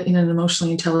deal with it in an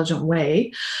emotionally intelligent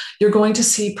way, you're going to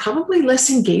see probably less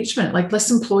engagement, like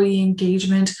less employee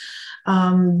engagement,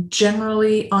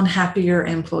 generally unhappier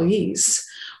employees.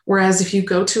 Whereas if you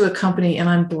go to a company, and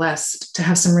I'm blessed to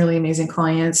have some really amazing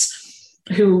clients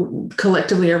who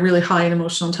collectively are really high in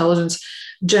emotional intelligence,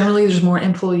 generally, there's more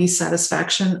employee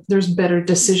satisfaction. There's better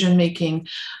decision making.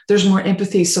 There's more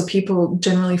empathy. So people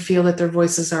generally feel that their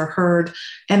voices are heard,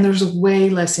 and there's way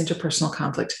less interpersonal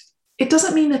conflict. It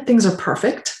doesn't mean that things are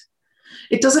perfect.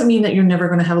 It doesn't mean that you're never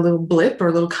going to have a little blip or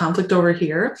a little conflict over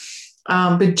here.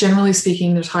 But generally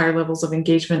speaking, there's higher levels of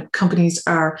engagement. Companies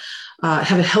have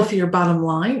a healthier bottom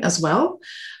line as well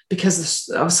because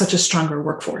of such a stronger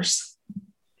workforce.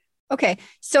 Okay,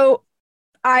 so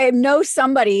I know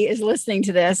somebody is listening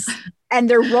to this and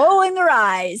they're rolling their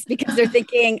eyes because they're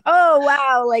thinking, oh,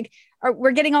 wow,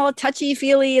 we're getting all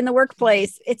touchy-feely in the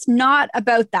workplace. It's not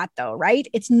about that though, right?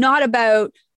 It's not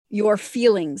about your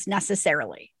feelings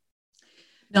necessarily.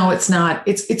 No, it's not.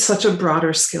 It's such a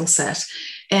broader skill set.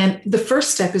 And the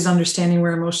first step is understanding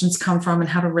where emotions come from and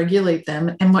how to regulate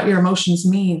them and what your emotions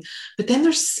mean. But then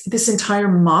there's this entire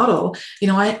model.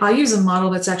 I use a model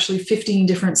that's actually 15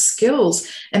 different skills,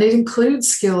 and it includes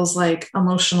skills like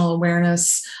emotional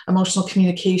awareness, emotional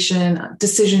communication,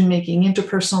 decision-making,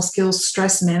 interpersonal skills,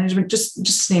 stress management, just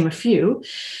to name a few.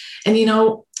 And,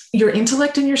 your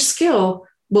intellect and your skill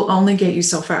will only get you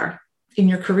so far in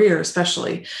your career,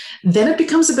 especially. Then it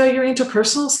becomes about your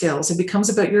interpersonal skills. It becomes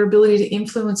about your ability to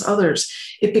influence others.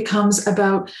 It becomes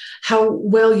about how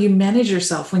well you manage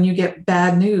yourself when you get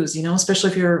bad news,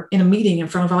 especially if you're in a meeting in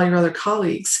front of all your other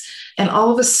colleagues. And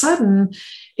all of a sudden,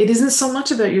 it isn't so much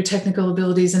about your technical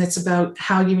abilities, and it's about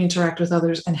how you interact with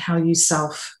others and how you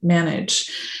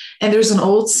self-manage. And there's an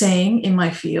old saying in my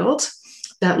field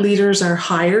that leaders are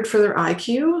hired for their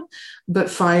IQ, but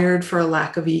fired for a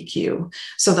lack of EQ.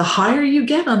 So the higher you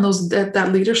get on that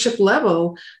leadership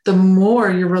level, the more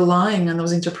you're relying on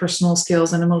those interpersonal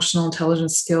skills and emotional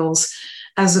intelligence skills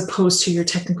as opposed to your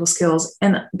technical skills.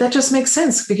 And that just makes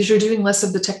sense because you're doing less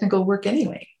of the technical work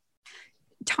anyway.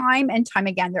 Time and time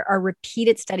again, there are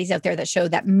repeated studies out there that show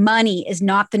that money is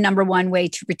not the number one way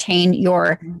to retain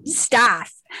your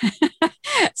staff.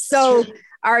 So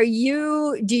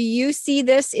do you see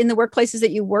this in the workplaces that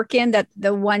you work in, that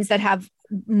the ones that have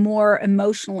more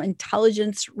emotional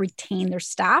intelligence retain their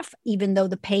staff, even though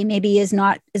the pay maybe is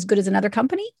not as good as another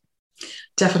company?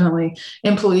 Definitely.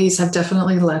 Employees have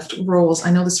definitely left roles. I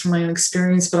know this from my own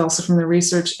experience, but also from the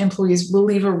research. Employees will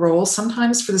leave a role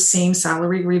sometimes for the same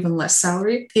salary or even less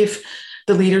salary if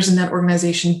the leaders in that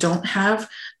organization don't have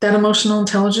that emotional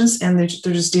intelligence and they're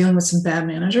just dealing with some bad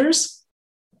managers.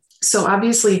 So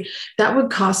obviously that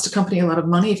would cost a company a lot of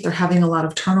money if they're having a lot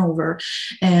of turnover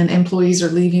and employees are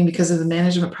leaving because of the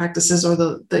management practices or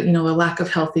the lack of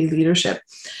healthy leadership.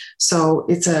 So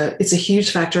it's a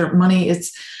huge factor. Money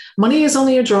is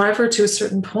only a driver to a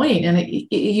certain point. And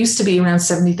it used to be around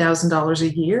 $70,000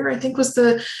 a year, I think was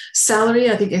the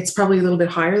salary. I think it's probably a little bit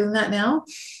higher than that now.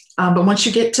 But once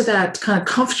you get to that kind of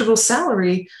comfortable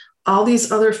salary, all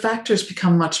these other factors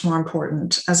become much more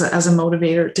important as a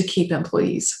motivator to keep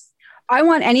employees. I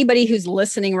want anybody who's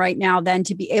listening right now then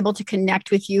to be able to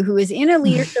connect with you, who is in a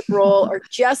leadership role or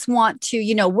just want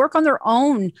to, work on their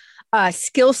own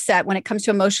skill set when it comes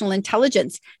to emotional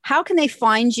intelligence. How can they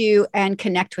find you and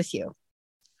connect with you?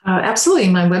 Absolutely.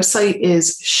 My website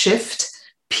is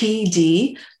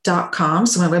pd.com.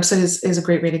 So my website is a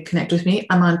great way to connect with me.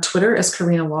 I'm on Twitter as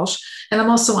Karina Walsh, and I'm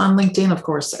also on LinkedIn, of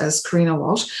course, as Karina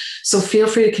Walsh. So feel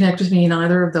free to connect with me in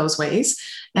either of those ways.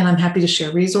 And I'm happy to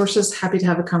share resources, happy to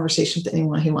have a conversation with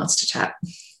anyone who wants to chat.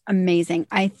 Amazing.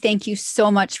 I thank you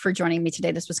so much for joining me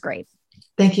today. This was great.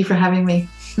 Thank you for having me.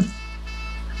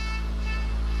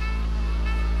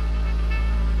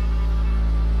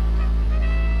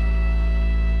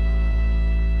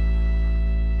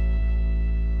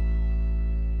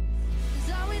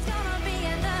 There's always gonna be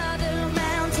another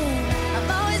mountain.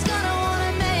 I'm always gonna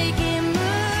wanna make it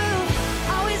move.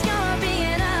 Always gonna be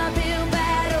an uphill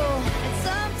battle. And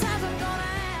sometimes I'm gonna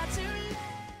have to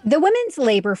The women's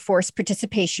labor force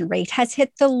participation rate has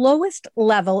hit the lowest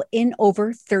level in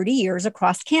over 30 years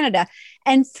across Canada,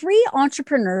 and 3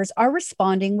 entrepreneurs are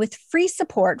responding with free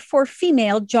support for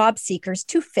female job seekers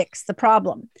to fix the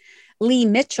problem. Lee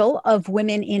Mitchell of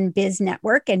Women in Biz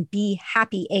Network and Be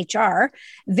Happy HR,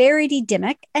 Verity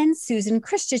Dimmock, and Susan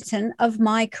Christensen of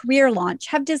My Career Launch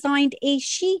have designed a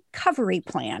She-Covery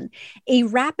plan, a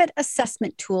rapid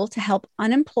assessment tool to help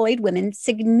unemployed women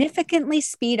significantly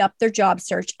speed up their job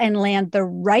search and land the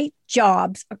right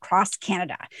jobs across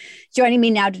Canada. Joining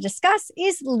me now to discuss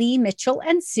is Lee Mitchell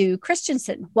and Sue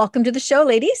Christensen. Welcome to the show,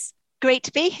 ladies. Great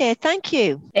to be here. Thank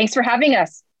you. Thanks for having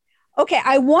us. Okay,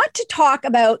 I want to talk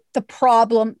about the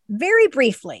problem very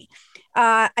briefly.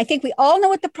 I think we all know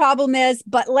what the problem is,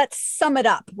 but let's sum it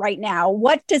up right now.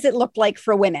 What does it look like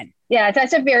for women? Yeah,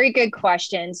 that's a very good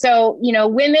question. So,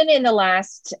 women in the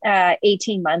last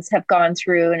 18 months have gone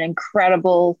through an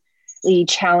incredibly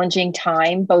challenging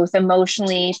time, both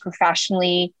emotionally,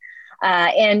 professionally.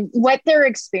 And what they're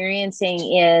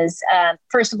experiencing is,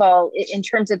 first of all, in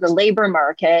terms of the labor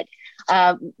market,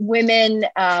 women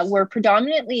were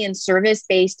predominantly in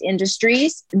service-based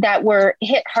industries that were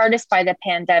hit hardest by the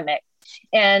pandemic.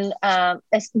 And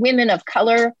as women of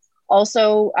color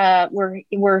also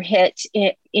were hit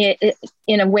in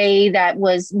a way that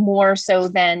was more so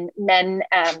than men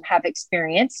have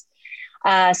experienced.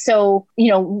 So,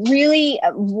 really,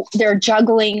 they're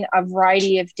juggling a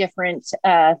variety of different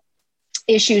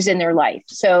issues in their life.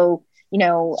 So,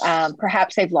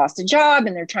 perhaps they've lost a job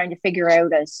and they're trying to figure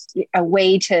out a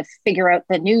way to figure out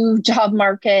the new job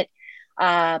market.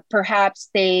 Perhaps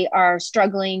they are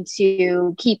struggling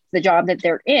to keep the job that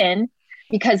they're in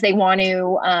because they want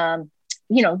to,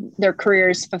 their career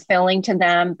is fulfilling to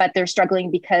them, but they're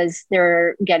struggling because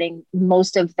they're getting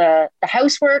most of the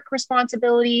housework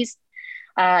responsibilities.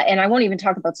 And I won't even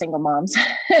talk about single moms.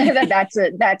 That's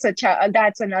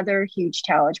another huge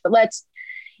challenge. But let's,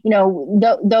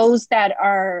 those that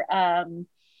are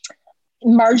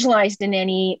marginalized in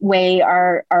any way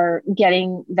are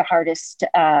getting the hardest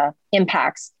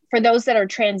impacts. For those that are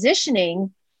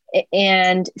transitioning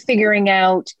and figuring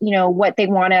out, what they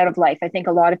want out of life, I think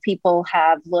a lot of people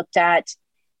have looked at,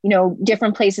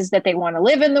 different places that they want to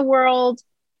live in the world,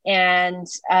 and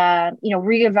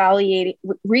reevaluating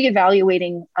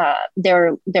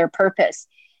their purpose.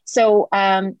 So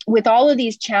with all of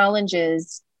these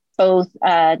challenges, both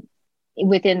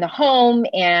within the home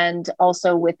and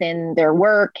also within their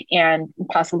work and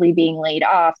possibly being laid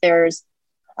off, there's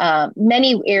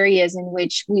many areas in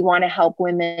which we want to help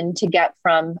women to get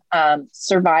from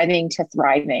surviving to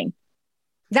thriving.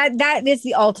 That is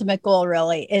the ultimate goal,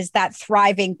 really, is that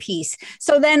thriving piece.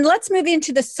 So then let's move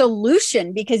into the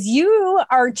solution, because you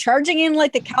are charging in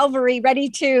like the cavalry, ready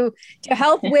to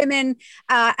help women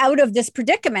out of this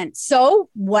predicament. So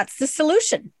what's the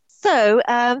solution? So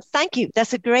thank you.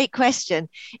 That's a great question.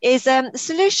 The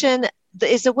solution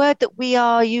is a word that we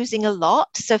are using a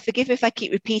lot. So forgive me if I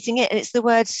keep repeating it. And it's the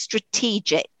word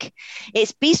strategic.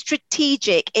 It's be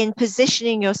strategic in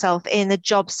positioning yourself in the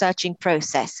job searching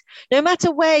process. No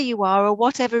matter where you are or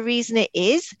whatever reason it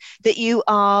is that you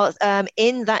are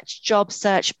in that job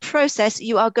search process,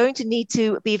 you are going to need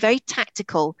to be very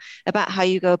tactical about how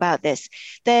you go about this.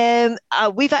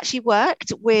 We've actually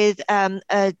worked with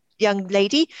a young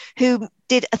lady who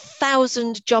did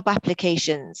 1,000 job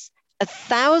applications.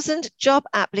 1,000 job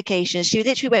applications. She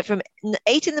literally went from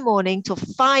 8 a.m. till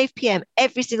 5 p.m.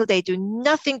 every single day doing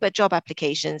nothing but job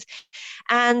applications,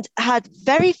 and had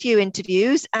very few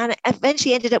interviews, and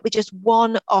eventually ended up with just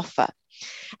one offer.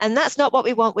 And that's not what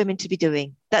we want women to be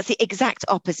doing. That's the exact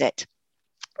opposite.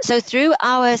 So through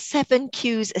our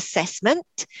 7Qs assessment,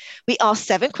 we ask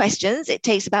 7 questions. It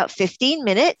takes about 15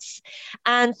 minutes.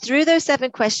 And through those 7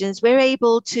 questions, we're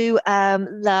able to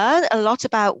learn a lot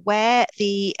about where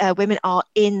the women are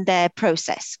in their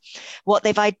process, what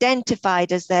they've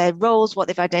identified as their roles, what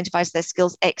they've identified as their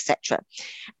skills, etc.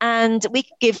 And we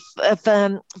give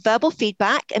verbal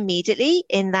feedback immediately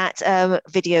in that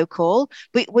video call.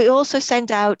 We also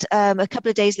send out a couple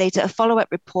of days later a follow-up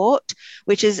report,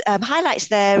 which is highlights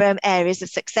their areas of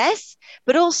success,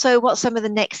 but also what some of the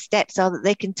next steps are that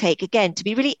they can take, again, to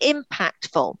be really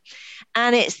impactful.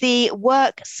 And it's the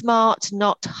work smart,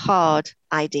 not hard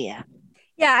idea.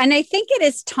 Yeah. And I think it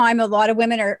is time a lot of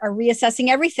women are reassessing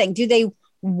everything. Do they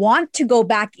want to go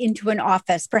back into an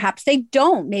office? Perhaps they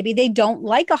don't. Maybe they don't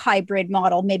like a hybrid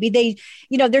model. Maybe they,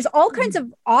 there's all kinds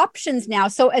of options now.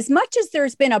 So as much as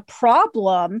there's been a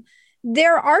problem,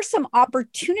 there are some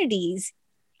opportunities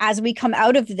as we come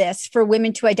out of this for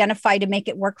women to identify to make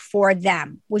it work for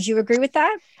them. Would you agree with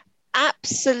that?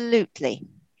 Absolutely.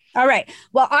 All right.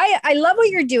 Well, I love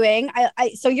what you're doing.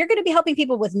 So you're going to be helping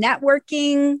people with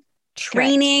networking,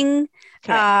 training,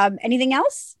 Correct. Anything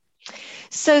else?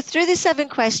 So through the 7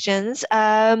 questions,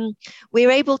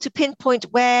 we're able to pinpoint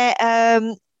where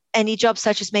any job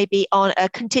searches may be on a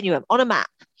continuum, on a map.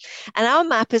 And our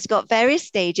map has got various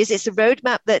stages. It's a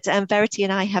roadmap that Verity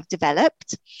and I have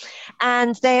developed.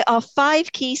 And there are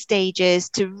 5 key stages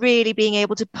to really being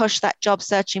able to push that job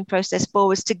searching process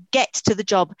forwards to get to the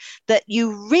job that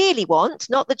you really want,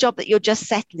 not the job that you're just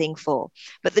settling for,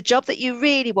 but the job that you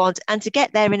really want, and to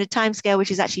get there in a timescale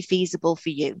which is actually feasible for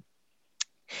you.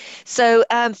 So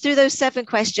through those 7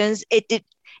 questions, it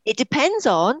depends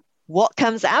on what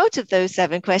comes out of those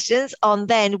 7 questions on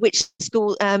then which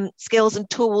skills and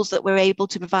tools that we're able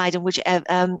to provide, and which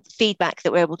feedback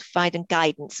that we're able to provide, and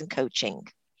guidance and coaching.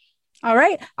 All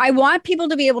right. I want people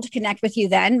to be able to connect with you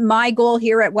then. My goal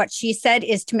here at What She Said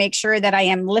is to make sure that I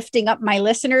am lifting up my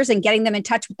listeners and getting them in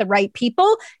touch with the right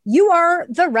people. You are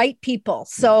the right people.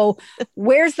 So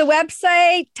where's the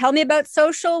website? Tell me about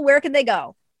social. Where can they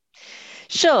go?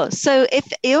 Sure. So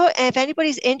if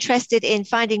anybody's interested in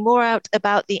finding more out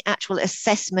about the actual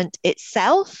assessment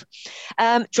itself,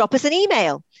 drop us an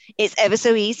email. It's ever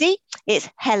so easy. It's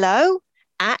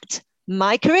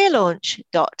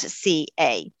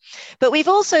hello@mycareerlaunch.ca. But we've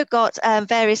also got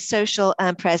various social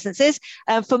presences.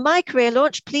 For My Career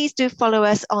Launch, please do follow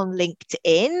us on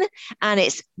LinkedIn, and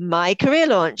it's My Career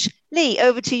Launch. Lee,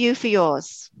 over to you for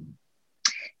yours.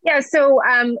 Yeah, so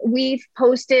we've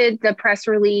posted the press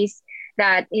release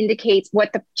that indicates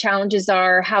what the challenges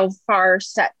are, how far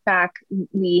setback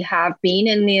we have been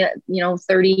in the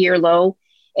 30-year low,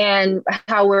 and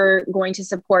how we're going to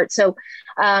support. So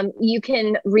you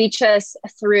can reach us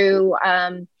through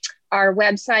our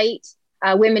website,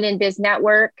 Women in Biz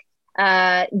Network.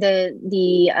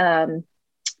 The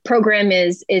program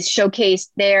is showcased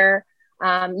there.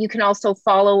 You can also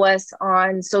follow us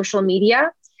on social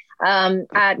media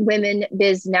at Women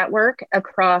Biz Network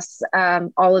across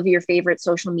all of your favorite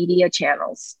social media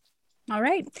channels. All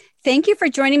right. Thank you for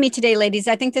joining me today, ladies.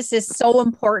 I think this is so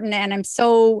important, and I'm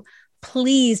so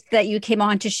pleased that you came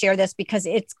on to share this, because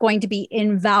it's going to be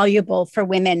invaluable for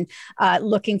women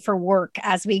looking for work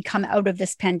as we come out of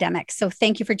this pandemic. So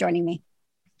thank you for joining me.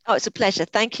 Oh, it's a pleasure.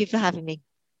 Thank you for having me.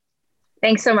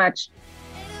 Thanks so much.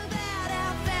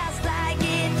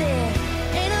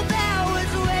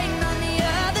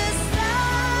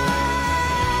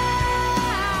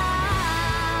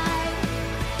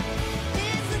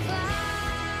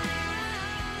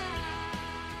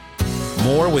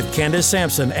 More with Candace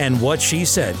Sampson and What She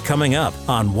Said coming up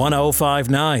on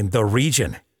 105.9 The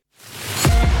Region.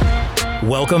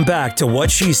 Welcome back to What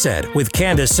She Said with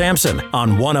Candace Sampson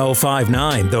on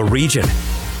 105.9 The Region.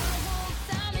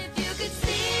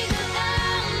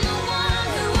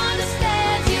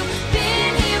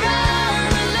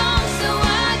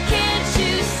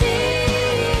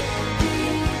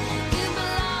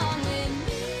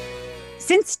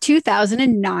 Since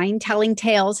 2009, Telling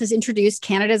Tales has introduced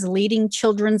Canada's leading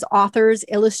children's authors,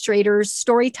 illustrators,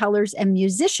 storytellers, and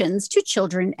musicians to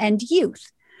children and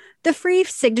youth. The free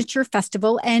signature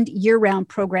festival and year-round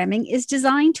programming is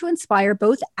designed to inspire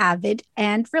both avid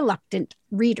and reluctant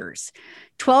readers.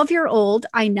 12-year-old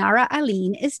Ainara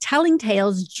Aline is Telling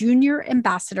Tales' junior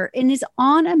ambassador and is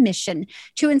on a mission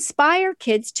to inspire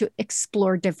kids to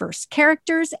explore diverse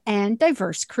characters and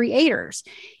diverse creators.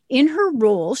 In her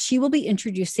role, she will be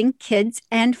introducing kids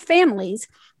and families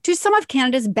to some of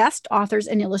Canada's best authors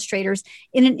and illustrators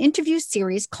in an interview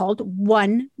series called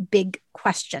One Big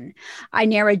Question.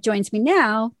 Ainara joins me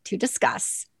now to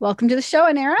discuss. Welcome to the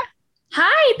show, Ainara.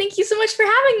 Hi, thank you so much for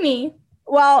having me.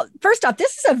 Well, first off,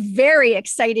 this is a very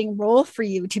exciting role for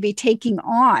you to be taking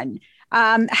on.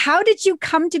 How did you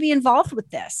come to be involved with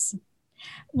this?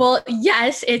 Well,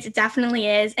 yes, it definitely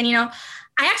is. And,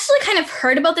 I actually kind of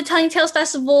heard about the Telling Tales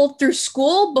Festival through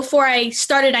school before I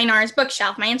started Ainar's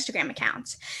Bookshelf, my Instagram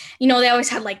account. They always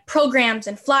had like programs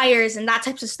and flyers and that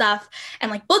types of stuff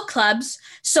and like book clubs.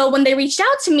 So when they reached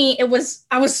out to me, I was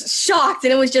shocked,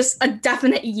 and it was just a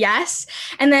definite yes.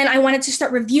 And then I wanted to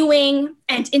start reviewing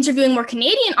and interviewing more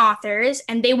Canadian authors,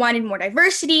 and they wanted more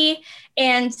diversity.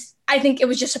 And I think it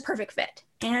was just a perfect fit.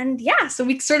 And yeah, so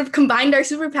we sort of combined our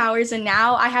superpowers, and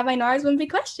now I have Ainar's One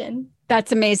Big Question.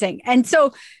 That's amazing. And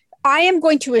so I am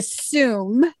going to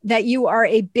assume that you are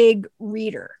a big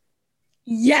reader.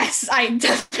 Yes, I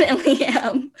definitely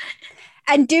am.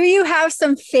 And do you have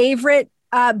some favorite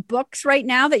books right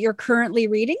now that you're currently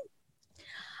reading?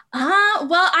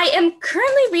 Well, I am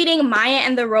currently reading Maya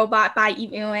and the Robot by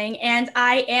Eve Ewing, and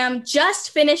I am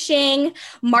just finishing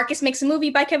Marcus Makes a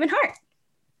Movie by Kevin Hart.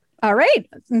 All right.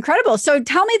 Incredible. So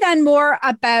tell me then more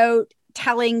about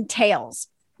Telling Tales.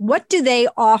 What do they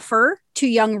offer to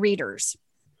young readers?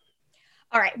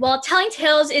 All right. Well, Telling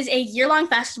Tales is a year-long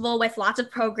festival with lots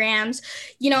of programs.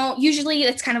 Usually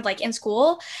it's kind of like in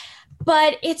school,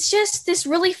 but it's just this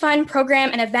really fun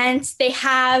program and events. They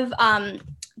have a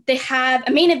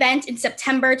main event in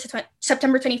September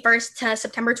 21st to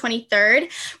September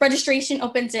 23rd. Registration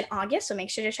opens in August, so make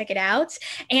sure to check it out.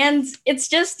 And it's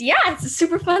just, it's a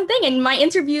super fun thing. And my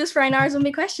interviews for Ainar's One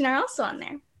Big Question are also on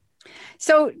there.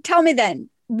 So tell me then,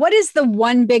 what is the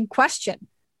one big question?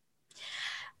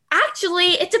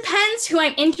 Actually, it depends who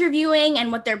I'm interviewing and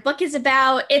what their book is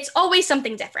about. It's always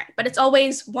something different, but it's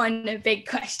always one big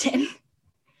question.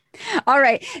 All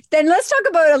right. Then let's talk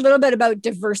about a little bit about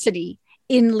diversity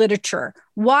in literature.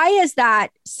 Why is that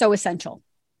so essential?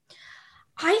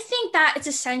 I think that it's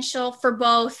essential for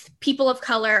both people of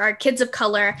color or kids of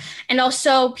color and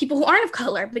also people who aren't of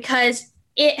color, because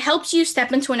it helps you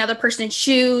step into another person's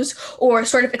shoes or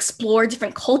sort of explore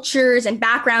different cultures and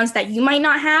backgrounds that you might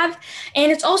not have.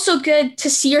 And it's also good to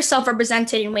see yourself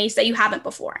represented in ways that you haven't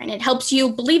before. And it helps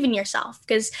you believe in yourself,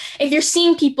 because if you're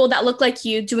seeing people that look like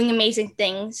you doing amazing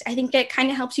things, I think it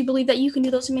kind of helps you believe that you can do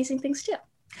those amazing things too.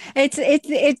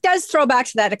 It does throw back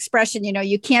to that expression,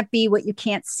 you can't be what you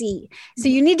can't see. So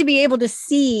you need to be able to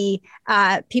see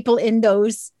people in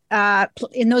those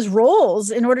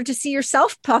roles in order to see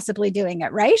yourself possibly doing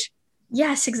it, right?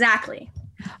 Yes, exactly.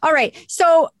 All right.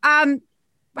 So how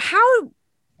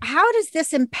does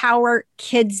this empower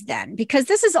kids then? Because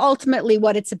this is ultimately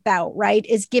what it's about, right?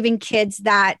 Is giving kids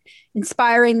that,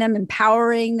 inspiring them,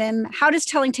 empowering them. How does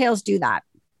Telling Tales do that?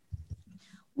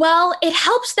 Well, it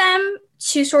helps them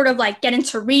to sort of like get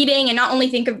into reading and not only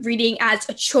think of reading as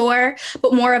a chore,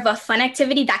 but more of a fun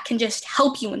activity that can just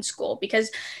help you in school.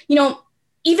 Because,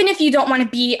 even if you don't want to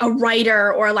be a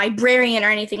writer or a librarian or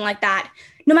anything like that,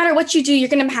 no matter what you do, you're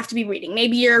going to have to be reading.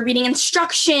 Maybe you're reading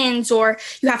instructions or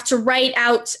you have to write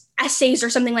out essays or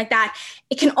something like that.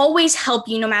 It can always help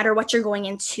you no matter what you're going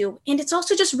into. And it's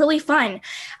also just really fun.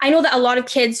 I know that a lot of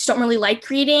kids don't really like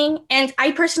reading. And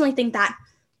I personally think that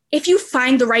if you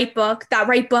find the right book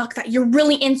that you're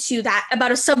really into, that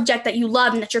about a subject that you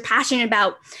love and that you're passionate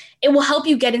about, it will help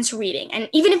you get into reading. And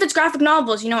even if it's graphic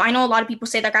novels, I know a lot of people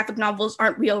say that graphic novels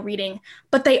aren't real reading,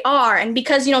 but they are. And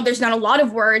because, there's not a lot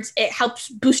of words, it helps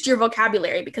boost your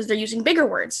vocabulary because they're using bigger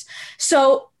words.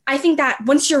 So I think that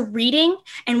once you're reading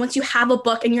and once you have a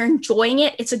book and you're enjoying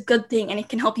it, it's a good thing and it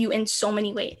can help you in so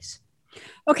many ways.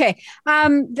 Okay.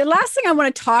 The last thing I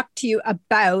want to talk to you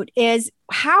about is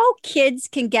how kids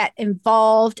can get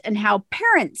involved and how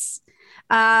parents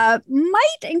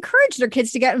might encourage their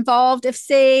kids to get involved if,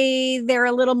 say, they're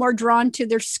a little more drawn to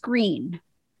their screen.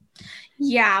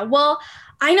 Yeah, well,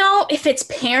 I know if it's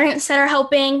parents that are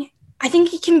helping, I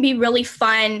think it can be really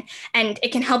fun and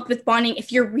it can help with bonding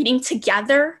if you're reading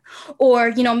together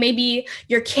or, maybe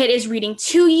your kid is reading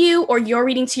to you or you're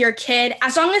reading to your kid.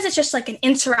 As long as it's just like an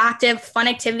interactive, fun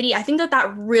activity, I think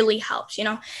that really helps,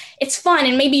 It's fun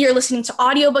and maybe you're listening to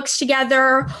audiobooks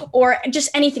together or just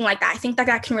anything like that. I think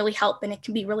that can really help and it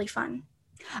can be really fun.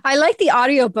 I like the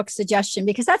audiobook suggestion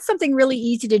because that's something really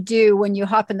easy to do when you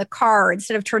hop in the car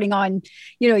instead of turning on,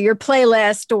 your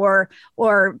playlist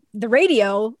or the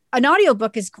radio. An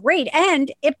audiobook is great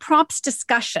and it prompts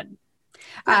discussion.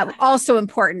 Also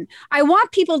important. I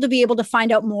want people to be able to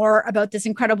find out more about this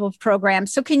incredible program.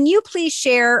 So can you please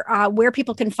share where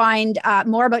people can find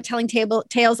more about Telling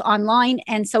Tales online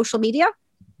and social media?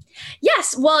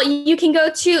 Yes. Well, you can go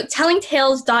to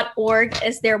tellingtales.org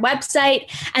as their website.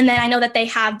 And then I know that they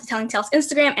have the Telling Tales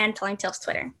Instagram and Telling Tales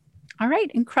Twitter. All right.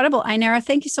 Incredible. Ainara,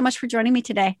 thank you so much for joining me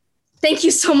today. Thank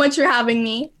you so much for having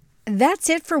me. That's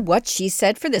it for What She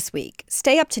Said for this week.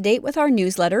 Stay up to date with our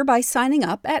newsletter by signing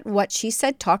up at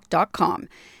whatshesaidtalk.com.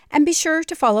 And be sure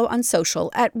to follow on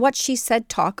social at What She Said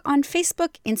Talk on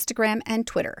Facebook, Instagram, and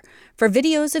Twitter for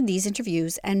videos of these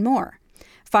interviews and more.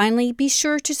 Finally, be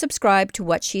sure to subscribe to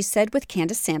What She Said with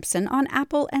Candace Sampson on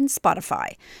Apple and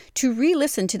Spotify to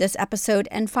re-listen to this episode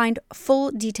and find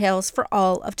full details for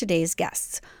all of today's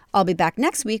guests. I'll be back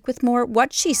next week with more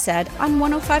What She Said on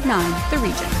 105.9 The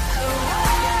Region.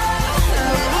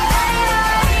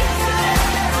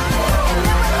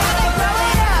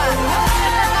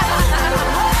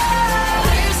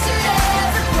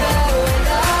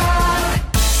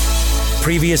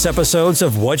 Previous episodes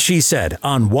of What She Said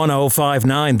on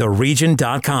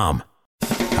 1059theregion.com.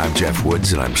 I'm Jeff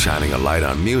Woods, and I'm shining a light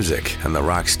on music and the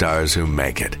rock stars who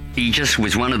make it. He just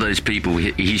was one of those people,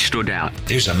 he stood out.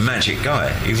 He was a magic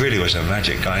guy. He really was a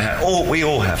magic guy. We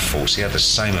all have faults. He had the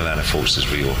same amount of faults as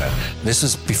we all had. This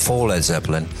was before Led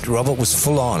Zeppelin. Robert was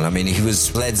full on. I mean, he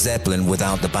was Led Zeppelin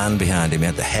without the band behind him. He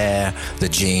had the hair, the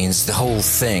jeans, the whole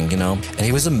thing, you know, and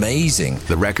he was amazing.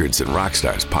 The Records and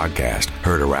Rockstars podcast,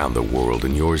 heard around the world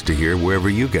and yours to hear wherever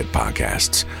you get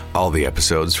podcasts. All the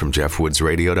episodes from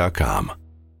jeffwoodsradio.com.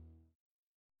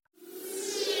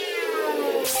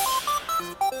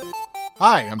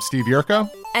 Hi, I'm Steve Yerko.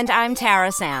 And I'm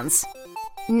Tara Sands.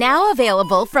 Now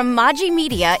available from Maji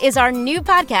Media is our new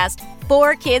podcast,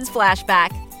 4Kids Flashback.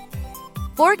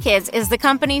 4Kids is the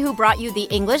company who brought you the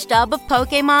English dub of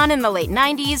Pokemon in the late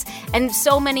 90s and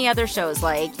so many other shows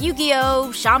like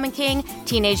Yu-Gi-Oh!, Shaman King,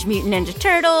 Teenage Mutant Ninja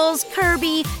Turtles,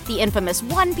 Kirby, the infamous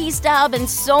One Piece dub, and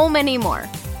so many more.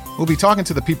 We'll be talking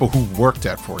to the people who worked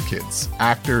at 4Kids.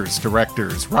 Actors,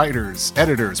 directors, writers,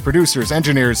 editors, producers,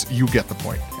 engineers, you get the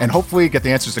point. And hopefully get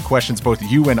the answers to questions both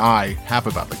you and I have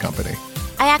about the company.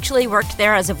 I actually worked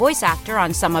there as a voice actor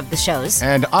on some of the shows.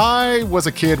 And I was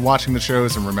a kid watching the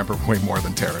shows and remember way more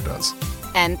than Tara does.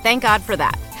 And thank God for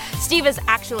that. Steve is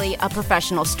actually a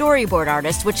professional storyboard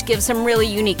artist, which gives some really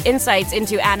unique insights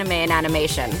into anime and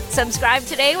animation. Subscribe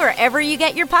today wherever you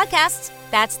get your podcasts.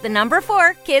 That's the number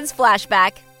 4 Kids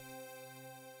Flashback.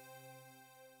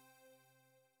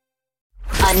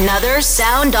 Another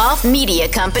Sound Off Media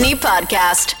Company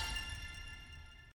podcast.